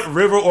death. You want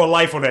river or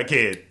life on that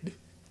kid?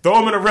 Throw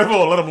him in a river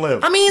or let him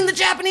live. I mean, the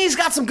Japanese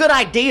got some good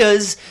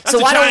ideas, so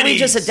why don't we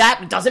just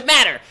adapt? It doesn't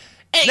matter.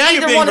 Now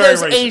Either one of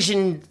those racist.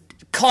 Asian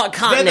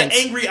continents. They're the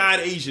angry-eyed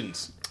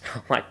Asians.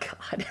 Oh my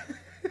God.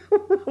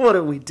 What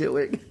are we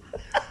doing?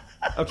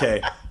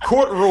 Okay,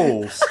 court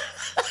rules.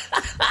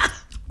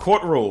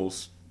 Court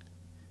rules.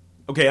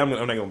 Okay, I'm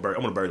going to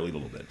bury the lead a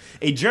little bit.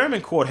 A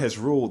German court has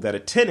ruled that a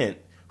tenant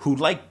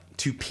who'd like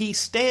to pee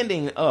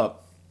standing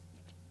up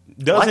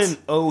doesn't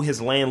owe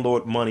his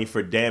landlord money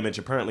for damage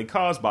apparently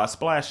caused by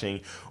splashing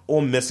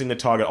or missing the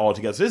target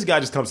altogether. So this guy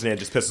just comes in and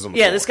just pisses on the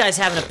floor. This guy's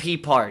having a pee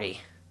party.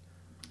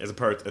 As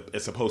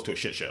opposed to a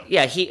shit show.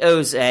 Yeah, he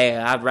owes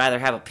I'd rather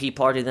have a pee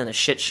party than a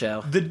shit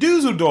show. The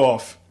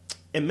Dusseldorf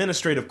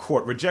administrative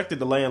court rejected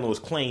the landlord's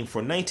claim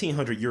for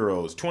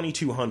 €1,900,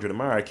 2,200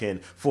 American,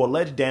 for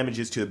alleged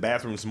damages to the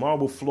bathroom's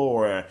marble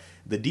floor,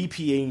 the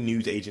DPA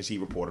news agency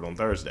reported on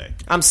Thursday.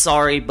 I'm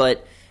sorry,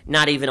 but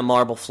not even a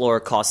marble floor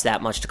costs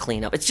that much to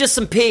clean up. It's just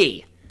some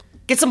pee.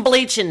 Get some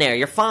bleach in there.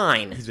 You're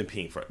fine. He's been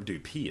peeing for...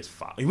 Dude, pee is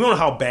foul. You don't know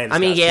how bad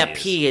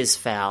pee is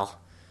foul.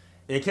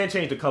 And it can't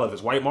change the color of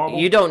his white marble?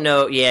 You don't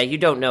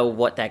know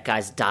what that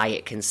guy's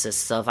diet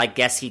consists of. I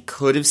guess he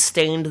could have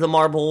stained the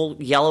marble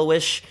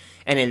yellowish,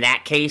 and in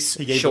that case,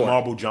 he gave the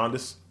marble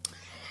jaundice?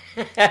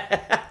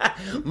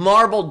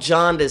 Marble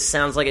jaundice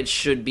sounds like it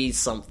should be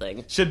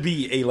something. Should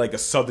be a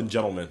southern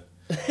gentleman.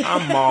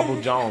 I'm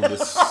marble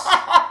jaundice.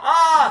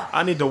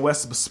 I need the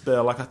West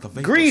spell. I got the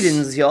vapors.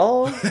 Greetings,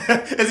 y'all.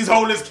 As he's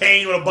holding his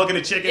cane with a bucket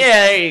of chicken.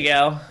 Yeah, there you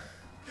go.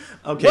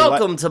 Okay,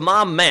 welcome to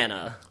my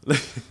manor.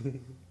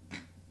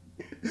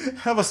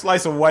 Have a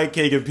slice of white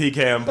cake and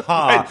pecan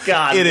pie. Oh my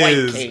God,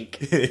 white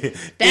cake.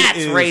 That's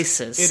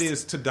racist. It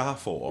is to die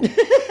for.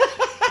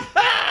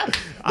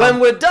 When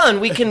we're done,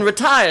 we can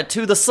retire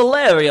to the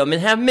solarium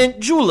and have mint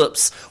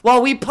juleps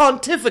while we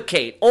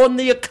pontificate on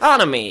the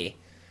economy.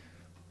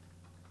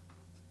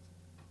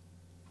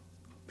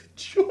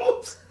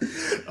 Juleps?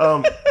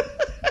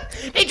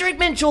 They drink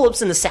mint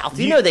juleps in the South.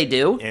 You know they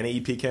do. And they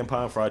eat pecan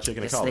pie and fried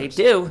chicken and collards. Yes,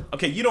 they do.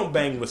 Okay, you don't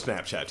bang with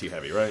Snapchat too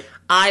heavy, right?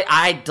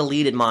 I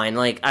deleted mine.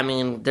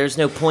 There's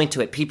no point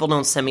to it. People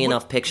don't send me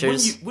enough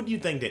pictures. What do you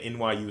think that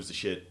NYU is the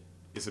shit?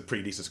 It's a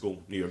pretty decent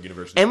school, New York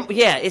University. And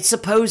yeah, it's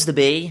supposed to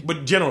be.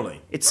 But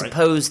generally. It's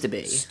supposed to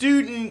be.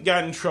 Student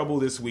got in trouble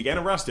this week and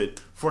arrested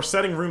for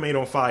setting roommate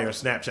on fire and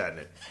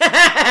Snapchatting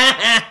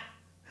it.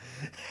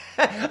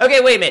 Okay,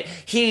 wait a minute.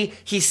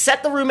 He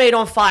set the roommate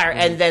on fire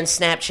and then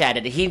Snapchatted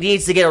it. He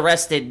needs to get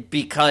arrested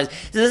because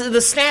the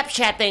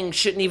Snapchat thing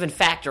shouldn't even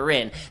factor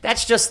in.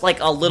 That's just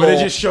like a little... But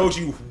it just shows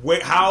you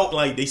how,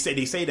 they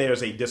say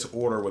there's a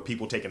disorder with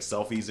people taking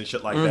selfies and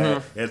shit like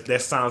that.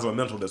 There's signs of a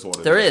mental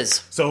disorder. There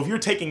is. So if you're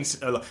taking,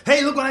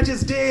 hey, look what I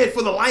just did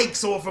for the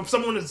likes, or from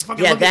someone that's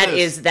fucking looking at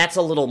this. That's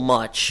a little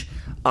much.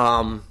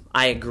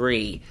 I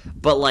agree,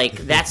 but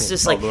that's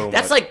just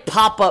that's like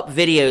pop-up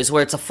videos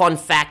where it's a fun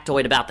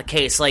factoid about the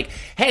case. Like,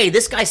 hey,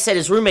 this guy set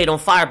his roommate on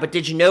fire, but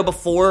did you know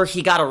before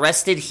he got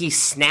arrested, he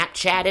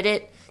Snapchatted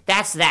it?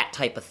 That's that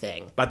type of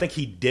thing. But I think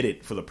he did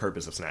it for the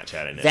purpose of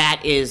Snapchatting it.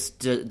 That is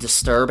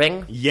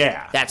disturbing.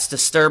 Yeah, that's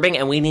disturbing,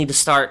 and we need to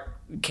start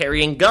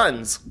carrying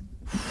guns.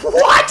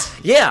 What?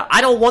 Yeah, I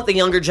don't want the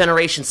younger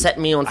generation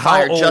setting me on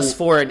fire just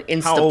for an Insta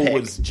pic. How old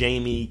was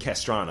Jamie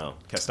Castano?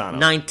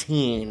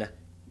 19.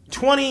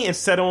 20 and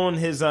set on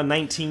his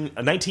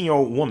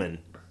 19-year-old woman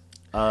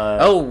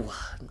on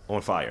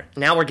fire.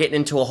 Now we're getting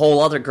into a whole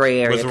other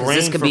gray area. Was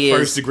arraigned for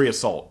first-degree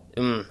assault.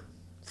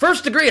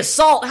 First-degree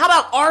assault? How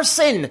about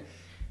arson?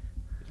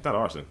 It's not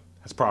arson.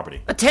 That's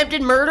property.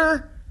 Attempted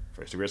murder?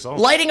 First-degree assault.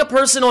 Lighting a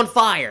person on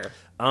fire.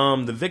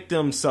 The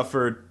victim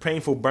suffered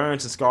painful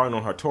burns and scarring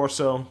on her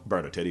torso.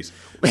 Burn her titties.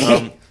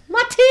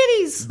 My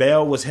titties!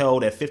 Bail was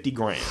held at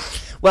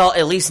 $50,000. Well,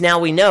 at least now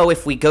we know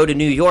if we go to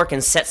New York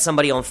and set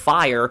somebody on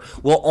fire,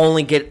 we'll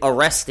only get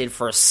arrested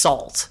for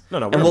assault.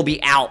 And we'll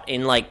be out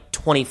in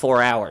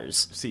 24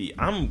 hours. See,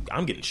 I'm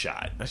getting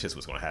shot. That's just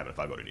what's going to happen if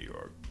I go to New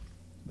York.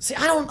 See,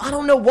 I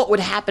don't know what would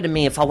happen to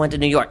me if I went to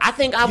New York. I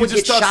think I would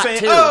get shot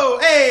saying, too. Oh,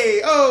 hey,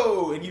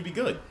 oh, and you'd be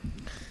good.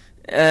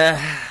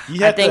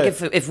 I think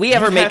if we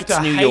ever make it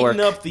to New York,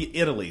 up the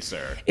Italy,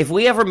 sir. If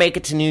we ever make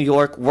it to New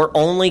York, we're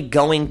only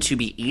going to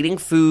be eating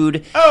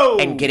food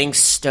and getting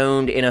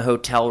stoned in a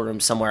hotel room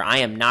somewhere. I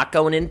am not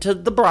going into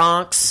the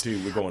Bronx.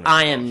 Dude, we're going.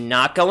 I am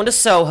not going to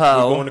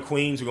Soho. We're going to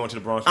Queens. We're going to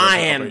the Bronx. I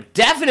am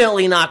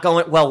definitely not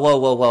going. Well,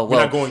 whoa. We're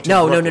not going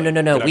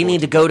to No. We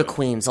need to go to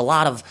Queens. A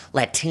lot of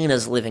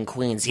Latinas live in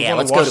Queens. Yeah,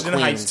 let's go to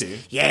Queens. Heights too.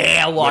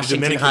 Yeah,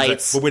 Washington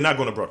Heights. But we're not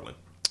going to Brooklyn.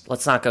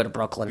 Let's not go to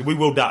Brooklyn. We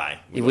will die.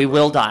 We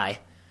will die.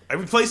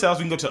 Every place else,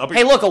 we can go to the upper...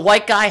 Hey, look, a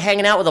white guy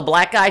hanging out with a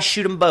black guy,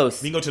 shoot them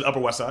both. We can go to the Upper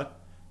West Side.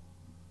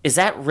 Is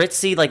that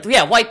ritzy?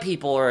 White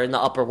people are in the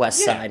Upper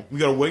West Side. We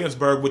go to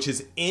Williamsburg, which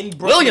is in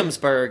Brooklyn.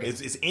 Williamsburg.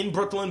 It's in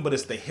Brooklyn, but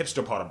it's the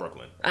hipster part of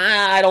Brooklyn.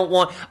 I don't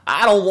want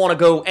to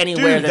go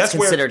anywhere that's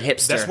considered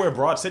hipster. That's where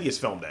Broad City is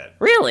filmed at.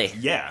 Really?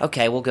 Yeah.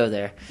 Okay, we'll go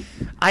there.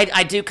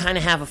 I do kind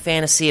of have a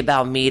fantasy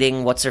about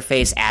meeting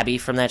what's-her-face, Abby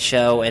from that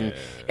show, and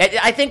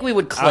I think we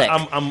would click.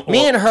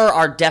 Me and her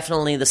are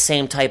definitely the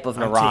same type of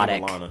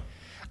neurotic.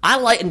 I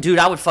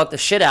would fuck the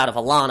shit out of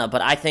Alana,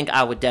 but I think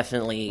I would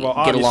definitely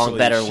get along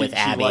better with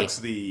Abby. She likes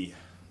the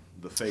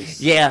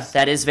face. Yeah,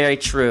 that is very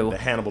true. The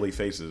Hannibal-y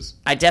faces.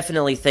 I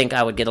definitely think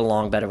I would get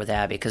along better with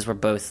Abby because we're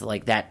both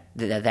like that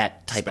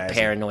type of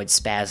paranoid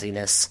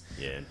spazziness.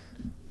 Yeah.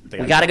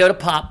 We got to go to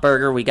Pop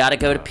Burger. We got to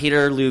go to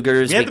Peter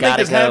Luger's. We got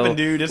to go. Happen,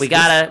 dude.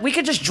 We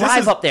could just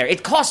drive up there.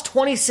 It costs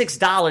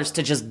 $26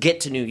 to just get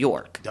to New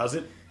York. Does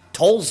it?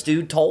 Tolls,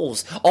 dude,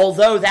 tolls.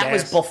 Although that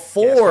was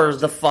before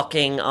the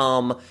fucking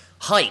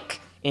hike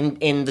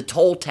in the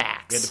toll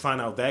tax. We had to find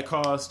out that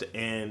cost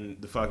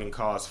and the fucking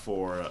cost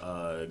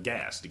for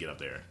gas to get up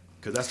there.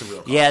 Because that's the real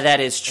cost. Yeah, that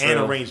is true. And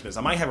arrangements.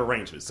 I might have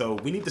arrangements. So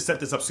we need to set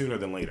this up sooner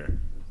than later.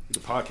 The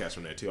podcast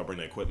from there too. I'll bring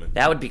the equipment.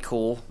 That would be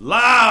cool.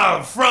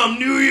 Live from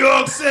New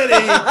York City,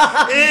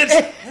 it's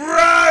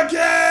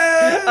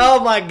Robcast.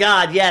 Oh my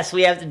God! Yes,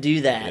 we have to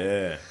do that.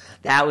 Yeah,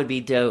 that would be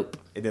dope.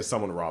 And then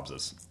someone robs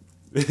us.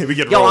 We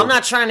get Yo, rolled. I'm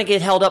not trying to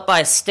get held up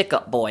by a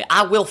stick-up boy.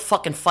 I will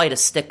fucking fight a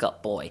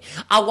stick-up boy.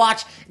 I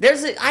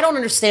don't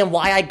understand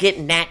why I get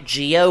Nat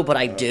Geo, but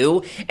I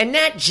do. And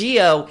Nat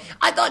Geo,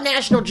 I thought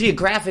National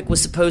Geographic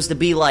was supposed to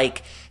be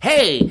like,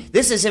 hey,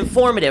 this is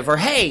informative, or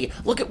hey,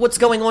 look at what's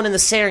going on in the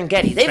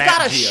Serengeti. They've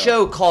got a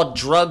show called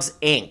Drugs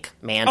Inc.,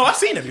 man. Oh, I've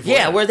seen it before.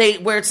 Yeah,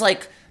 where it's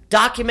like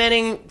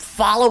documenting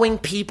following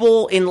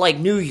people in like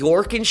New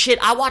York and shit.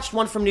 I watched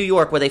one from New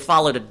York where they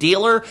followed a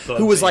dealer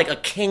who was like a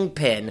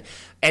kingpin.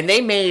 And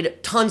they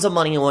made tons of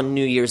money on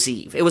New Year's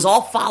Eve. It was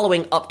all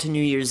following up to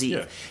New Year's Eve.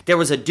 Yeah. There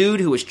was a dude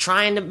who was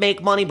trying to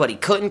make money, but he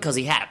couldn't because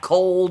he had a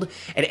cold.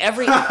 And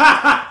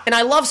and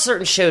I love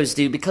certain shows,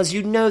 dude, because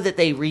you know that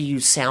they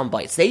reuse sound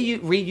bites. They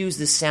reuse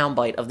this sound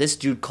bite of this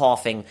dude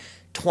coughing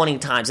 20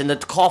 times. And the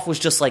cough was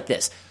just like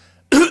this.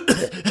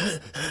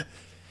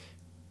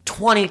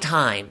 20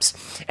 times.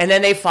 And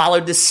then they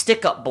followed this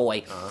stick-up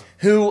boy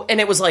and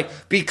it was like,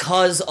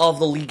 because of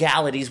the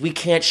legalities, we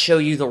can't show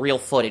you the real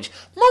footage.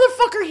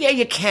 Motherfucker, yeah,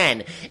 you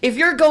can. If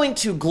you're going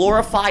to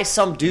glorify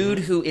some dude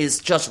who is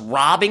just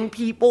robbing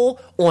people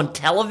on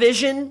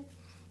television,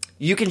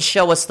 you can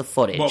show us the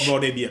footage. Well,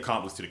 they'd be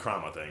accomplice to the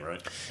crime, I think,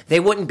 right? They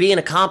wouldn't be an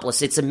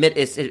accomplice. It's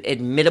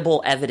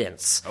admittable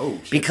evidence.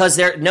 Oh, shit. Because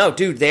they're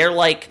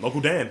like...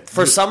 Local Dan.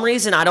 For some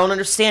reason, I don't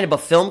understand it,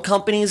 but film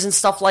companies and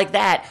stuff like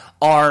that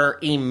are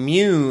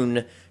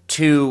immune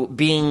to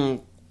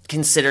being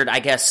considered,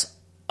 I guess,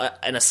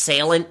 an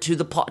assailant to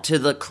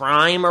the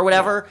crime or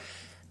whatever.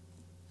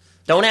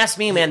 Don't ask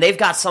me, man. They've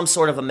got some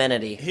sort of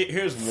amenity.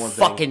 Here's one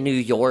thing. Fucking New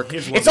York.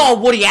 It's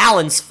all Woody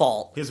Allen's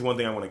fault. Here's one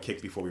thing I want to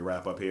kick before we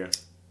wrap up here.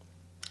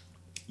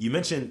 You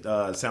mentioned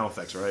sound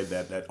effects, right?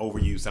 That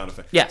overused sound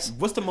effect. Yes.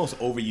 What's the most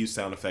overused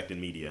sound effect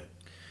in media?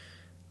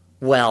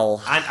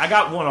 Well, I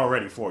got one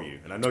already for you,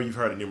 and I know you've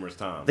heard it numerous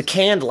times. The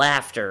canned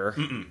laughter.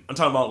 I'm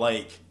talking about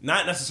like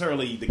not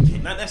necessarily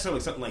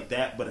something like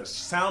that, but a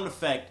sound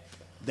effect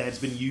that's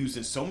been used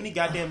in so many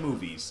goddamn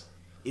movies.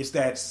 It's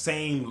that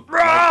same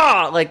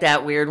like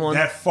that weird one.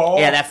 That fall.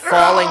 Yeah, that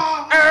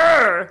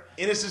falling.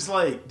 And it's just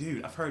like,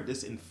 dude, I've heard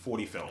this in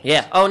 40 films.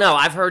 Yeah. Oh no,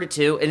 I've heard it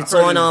too. And it's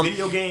on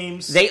video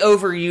games. They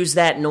overuse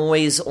that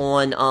noise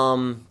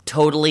on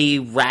Totally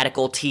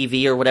Radical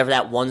TV or whatever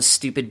that one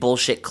stupid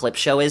bullshit clip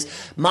show is.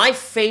 My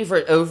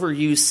favorite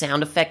overused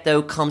sound effect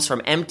though comes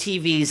from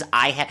MTV's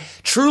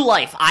True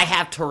Life. I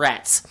Have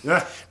Tourette's.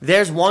 Yeah.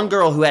 There's one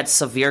girl who had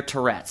severe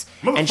Tourette's,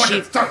 and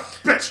she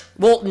bitch.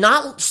 Well,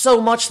 not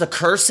so much the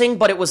cursing,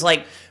 but it was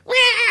like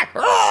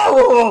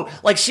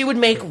she would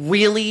make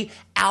really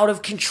out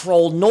of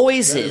control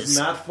noises. It's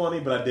not funny,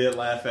 but I did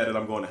laugh at it.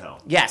 I'm going to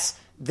hell. Yes.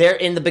 There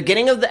in the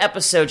beginning of the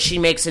episode, she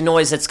makes a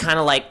noise that's kind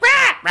of like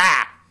rah,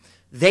 rah.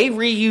 They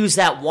reuse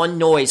that one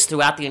noise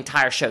throughout the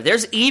entire show.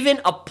 There's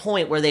even a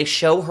point where they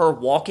show her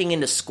walking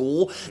into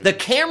school. The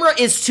camera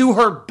is to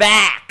her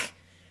back,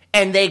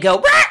 and they go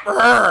rah,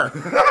 rah.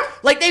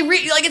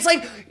 It's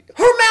like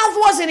her mouth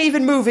wasn't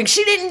even moving.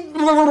 She didn't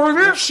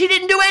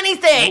do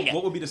anything.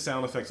 What would be the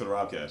sound effects of the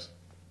Robcast?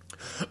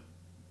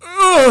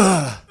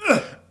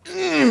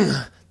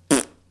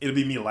 It'll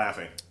be me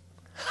laughing.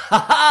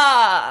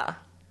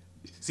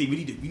 See, we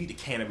need to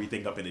can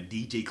everything up in a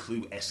DJ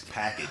Clue-esque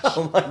package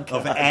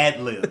of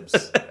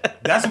ad-libs.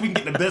 That's what we can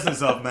get in the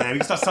business of, man. We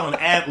can start selling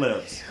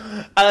ad-libs.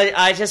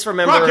 I just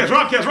remember...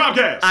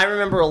 Robcast! I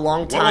remember a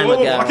long time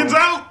ago... Watkins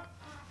out!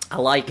 I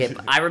like it.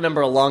 I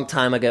remember a long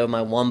time ago,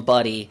 my one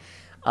buddy,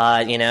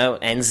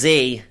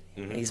 NZ...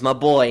 He's my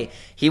boy.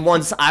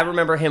 I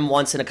remember him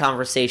once in a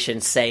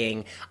conversation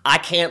saying, I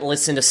can't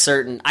listen to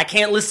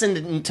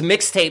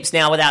mixtapes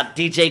now without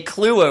DJ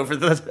Clue over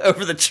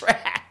the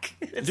track.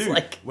 It's dude,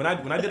 like... when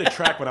I did a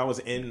track when I was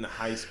in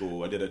high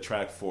school, I did a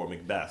track for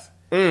Macbeth.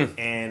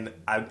 And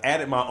I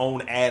added my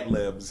own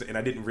ad-libs, and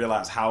I didn't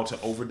realize how to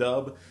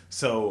overdub.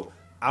 So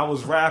I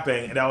was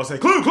rapping, and I was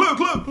saying, Clue, Clue,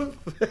 Clue, Clue.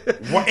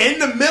 In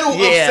the middle of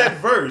said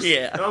verse.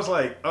 Yeah. And I was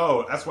like,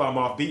 oh, that's why I'm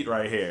off beat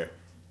right here.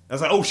 I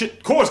was like, oh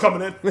shit, chorus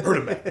coming in. Heard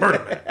of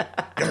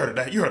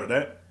that. You heard of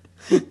that.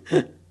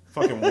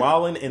 Fucking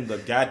wildin' in the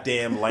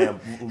goddamn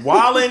lamb.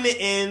 Wildin'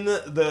 in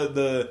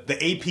the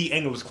AP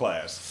English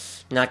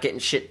class. Not getting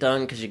shit done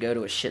because you go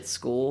to a shit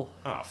school.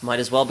 Oh, might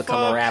as well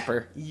become a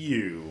rapper.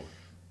 You.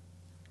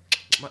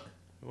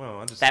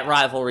 That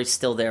rivalry's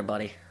still there,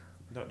 buddy.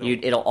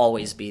 It'll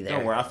always be there.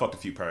 Don't worry, I fucked a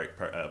few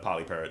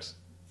poly parrots.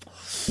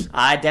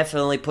 I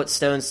definitely put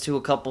stones to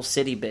a couple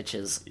city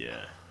bitches.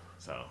 Yeah,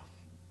 so...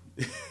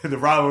 the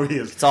rivalry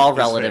is... It's all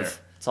relative.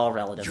 Fair. It's all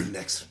relative. You're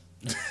next.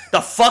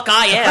 The fuck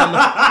I am.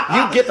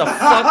 You get the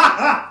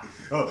fuck...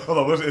 Oh, hold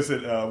on. What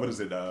is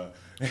it?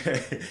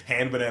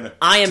 Hand banana.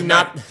 I am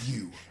Tonight, not...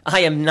 You. I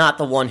am not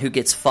the one who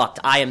gets fucked.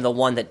 I am the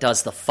one that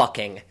does the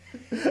fucking.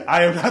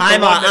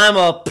 I'm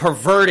a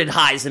perverted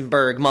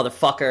Heisenberg,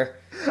 motherfucker.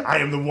 I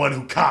am the one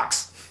who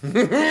cocks.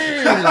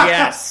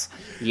 Yes.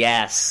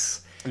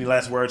 Yes. Any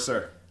last words,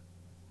 sir?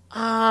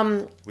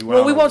 We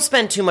won't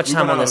spend too much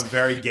time on this. A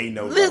very gay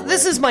note.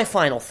 This is my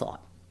final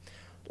thought.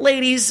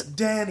 Ladies.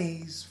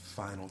 Danny's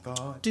final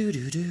thought. Do.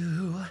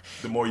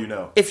 The more you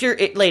know.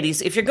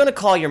 Ladies, if you're going to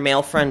call your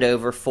male friend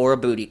over for a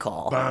booty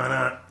call,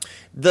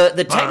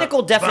 the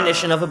technical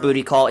definition of a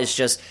booty call is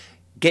just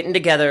getting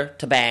together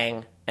to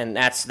bang, and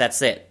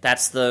that's it.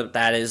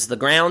 That is the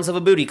grounds of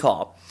a booty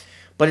call.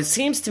 But it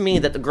seems to me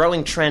that the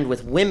growing trend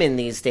with women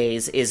these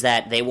days is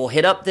that they will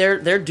hit up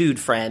their dude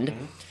friend,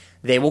 mm-hmm.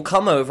 They will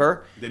come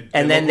over,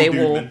 and then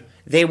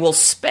they will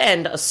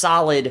spend a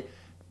solid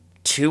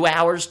 2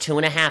 hours,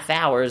 2.5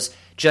 hours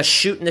just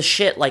shooting the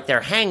shit like they're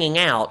hanging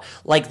out,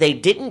 like they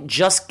didn't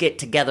just get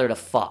together to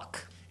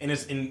fuck. And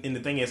the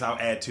thing is, I'll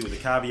add to the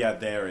caveat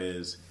there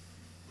is,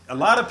 a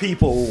lot of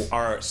people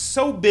are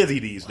so busy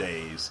these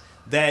days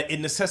that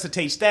it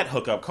necessitates that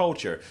hookup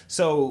culture.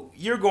 So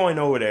you're going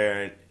over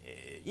there and,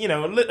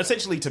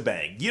 essentially to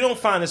bang. You don't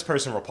find this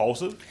person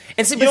repulsive.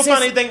 And you don't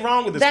find anything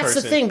wrong with this person.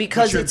 That's the thing,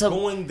 because you're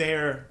going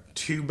there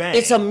to bang.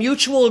 It's a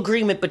mutual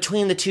agreement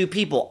between the two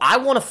people. I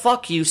want to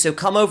fuck you, so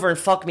come over and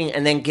fuck me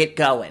and then get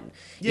going.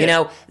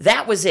 Yeah.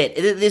 That was it.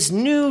 This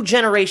new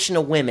generation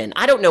of women,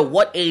 I don't know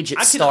what age it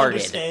started. I can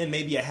understand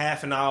maybe a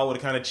half an hour to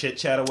kind of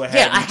chit-chat or what have you.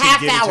 Yeah, a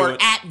half hour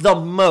at the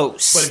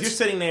most. But if you're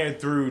sitting there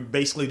through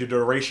basically the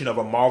duration of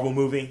a Marvel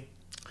movie...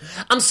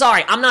 I'm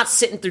sorry, I'm not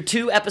sitting through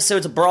 2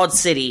 episodes of Broad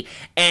City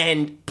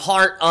and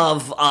part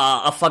of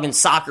a fucking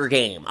soccer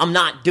game. I'm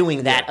not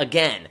doing that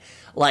again.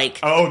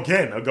 Like, go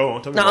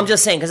on. No, I'm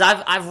just saying, because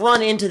I've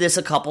run into this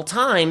a couple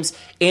times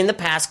in the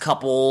past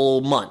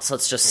couple months,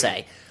 let's just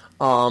say.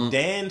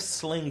 Dan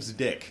slings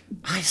dick.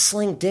 I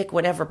sling dick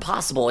whenever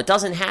possible. It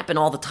doesn't happen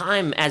all the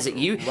time as it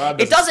used.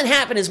 It doesn't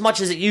happen as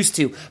much as it used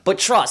to. But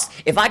trust,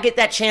 if I get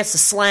that chance to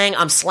slang,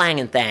 I'm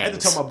slanging things. I had to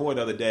tell my boy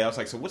the other day. I was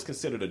like, "So what's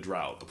considered a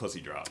drought? A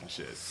pussy drought and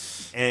shit?"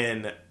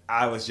 And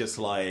I was just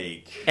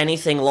like,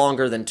 anything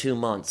longer than 2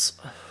 months.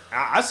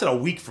 I said a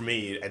week for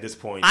me at this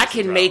point. I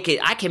can make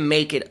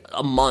it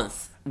a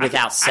month.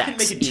 Without sex, I can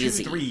make it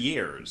 2-3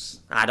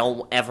 years. I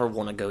don't ever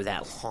want to go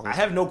that long. I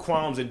have no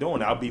qualms in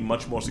doing it. I'll be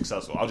much more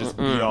successful. I'll just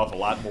beat off a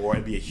lot more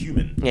and be a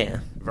human. Yeah.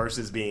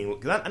 Versus being...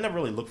 Because I never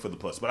really look for the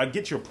puss. But I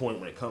get your point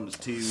when it comes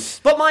to...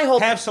 But my whole...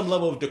 Have some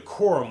level of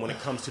decorum when it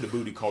comes to the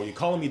booty call. You're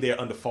calling me there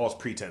under false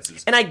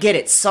pretenses. And I get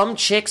it. Some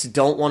chicks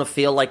don't want to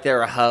feel like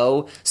they're a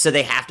hoe, so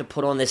they have to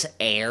put on this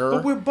air.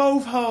 But we're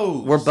both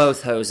hoes. We're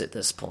both hoes at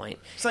this point.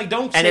 It's like,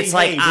 don't say, and it's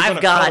like,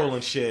 I've got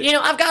and shit.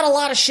 I've got a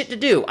lot of shit to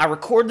do. I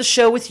record the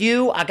show with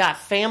you. I got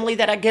family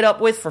that I get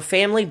up with for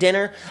family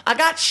dinner. I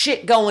got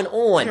shit going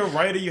on. You're a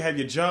writer. You have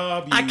your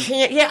job. I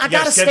can't. Yeah, I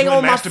gotta stay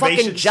on my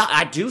fucking job.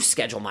 I do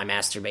schedule my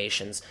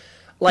masturbations.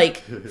 Like,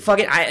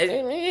 fucking,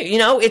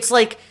 it's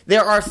like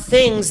there are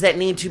things that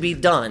need to be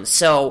done.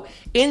 So,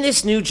 in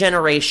this new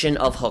generation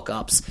of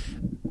hookups,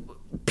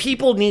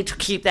 people need to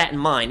keep that in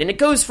mind. And it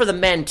goes for the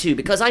men, too,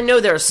 because I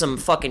know there are some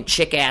fucking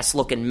chick-ass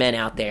looking men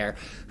out there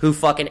who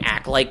fucking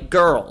act like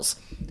girls.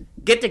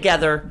 Get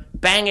together,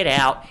 bang it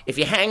out. If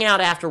you hang out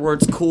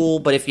afterwards, cool,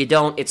 but if you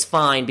don't, it's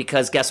fine,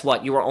 because guess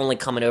what? You were only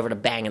coming over to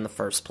bang in the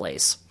first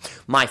place.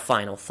 My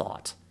final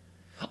thought.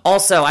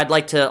 Also, I'd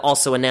like to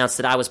also announce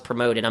that I was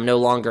promoted. I'm no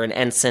longer an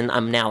ensign.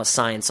 I'm now a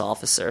science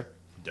officer.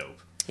 Dope.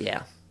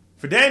 Yeah.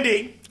 For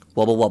Dandy.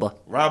 Wubba wubba.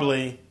 Rob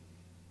Lee.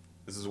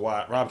 This is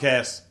why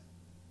Robcast.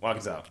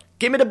 Walkins out.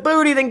 Give me the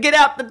booty, then get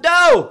out the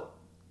dough.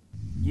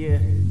 Yeah.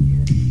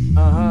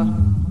 Uh-huh.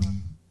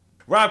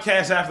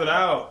 Robcast after the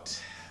out.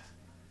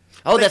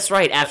 Oh, that's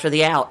right. After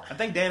the out. I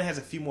think Dan has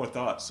a few more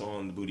thoughts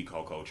on the booty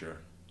call culture.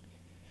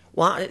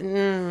 Well,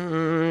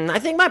 I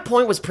think my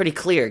point was pretty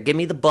clear. Give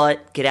me the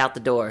butt, get out the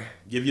door.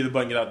 Give you the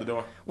butt and get out the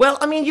door? Well,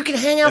 I mean, you can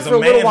hang out As for a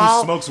little while.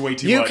 Who smokes way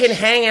too you much. can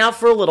hang out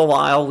for a little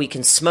while. We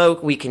can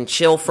smoke. We can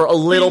chill for a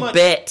little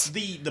bit.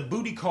 The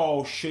booty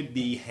call should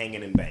be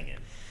hanging and banging.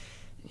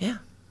 Yeah.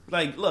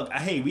 Like, look,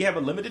 hey, we have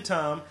a limited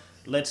time.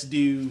 Let's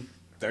do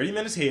 30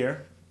 minutes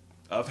here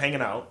of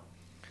hanging out,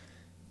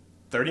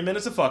 30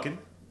 minutes of fucking,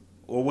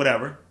 or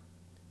whatever,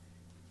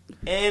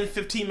 and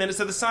 15 minutes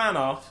of the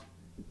sign-off.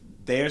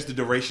 There's the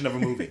duration of a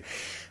movie.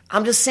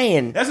 I'm just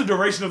saying. That's the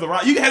duration of the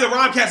ride. You can have the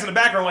Robcast in the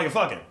background like a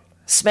fucking.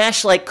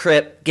 Smash like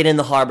Crip, get in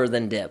the harbor,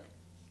 then dip.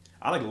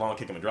 I like long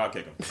kick him and drop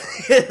kick him.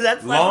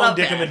 That's long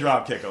dick him and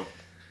drop kick him.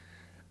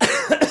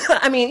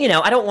 I mean,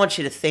 I don't want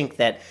you to think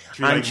that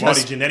I'm like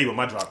Marty Jannetty with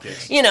my drop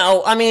kicks.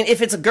 I mean,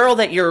 if it's a girl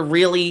that you're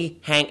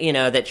really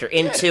that you're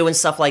into and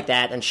stuff like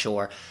that, then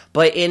sure.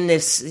 But in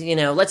this,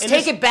 let's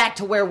take it back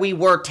to where we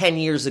were 10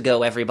 years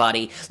ago,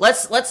 everybody.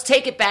 Let's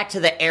take it back to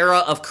the era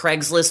of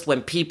Craigslist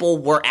when people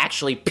were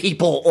actually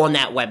people on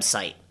that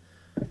website.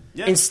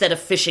 Yeah. Instead of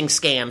phishing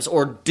scams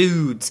or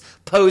dudes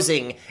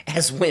posing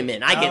as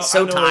women. I get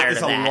so tired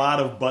of that. There's a lot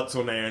of butts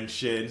on there and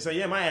shit. And say,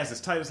 yeah, my ass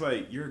is tight. It's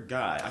like, you're a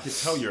guy. I can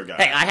tell you're a guy.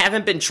 Hey, I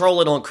haven't been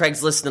trolling on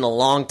Craigslist in a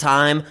long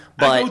time,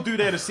 but I go through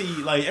there to see,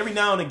 like, every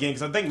now and again,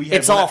 because I think we had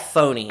it's all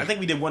phony. I think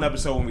we did one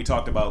episode when we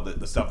talked about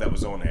the stuff that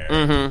was on there.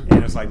 Mm-hmm.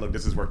 And it's like, look,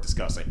 this is worth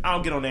discussing.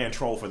 I'll get on there and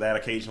troll for that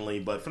occasionally,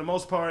 but for the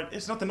most part,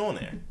 it's nothing on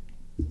there.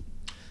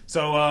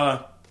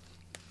 So,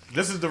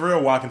 this is the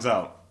real Walkins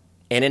Out.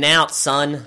 In and out, son.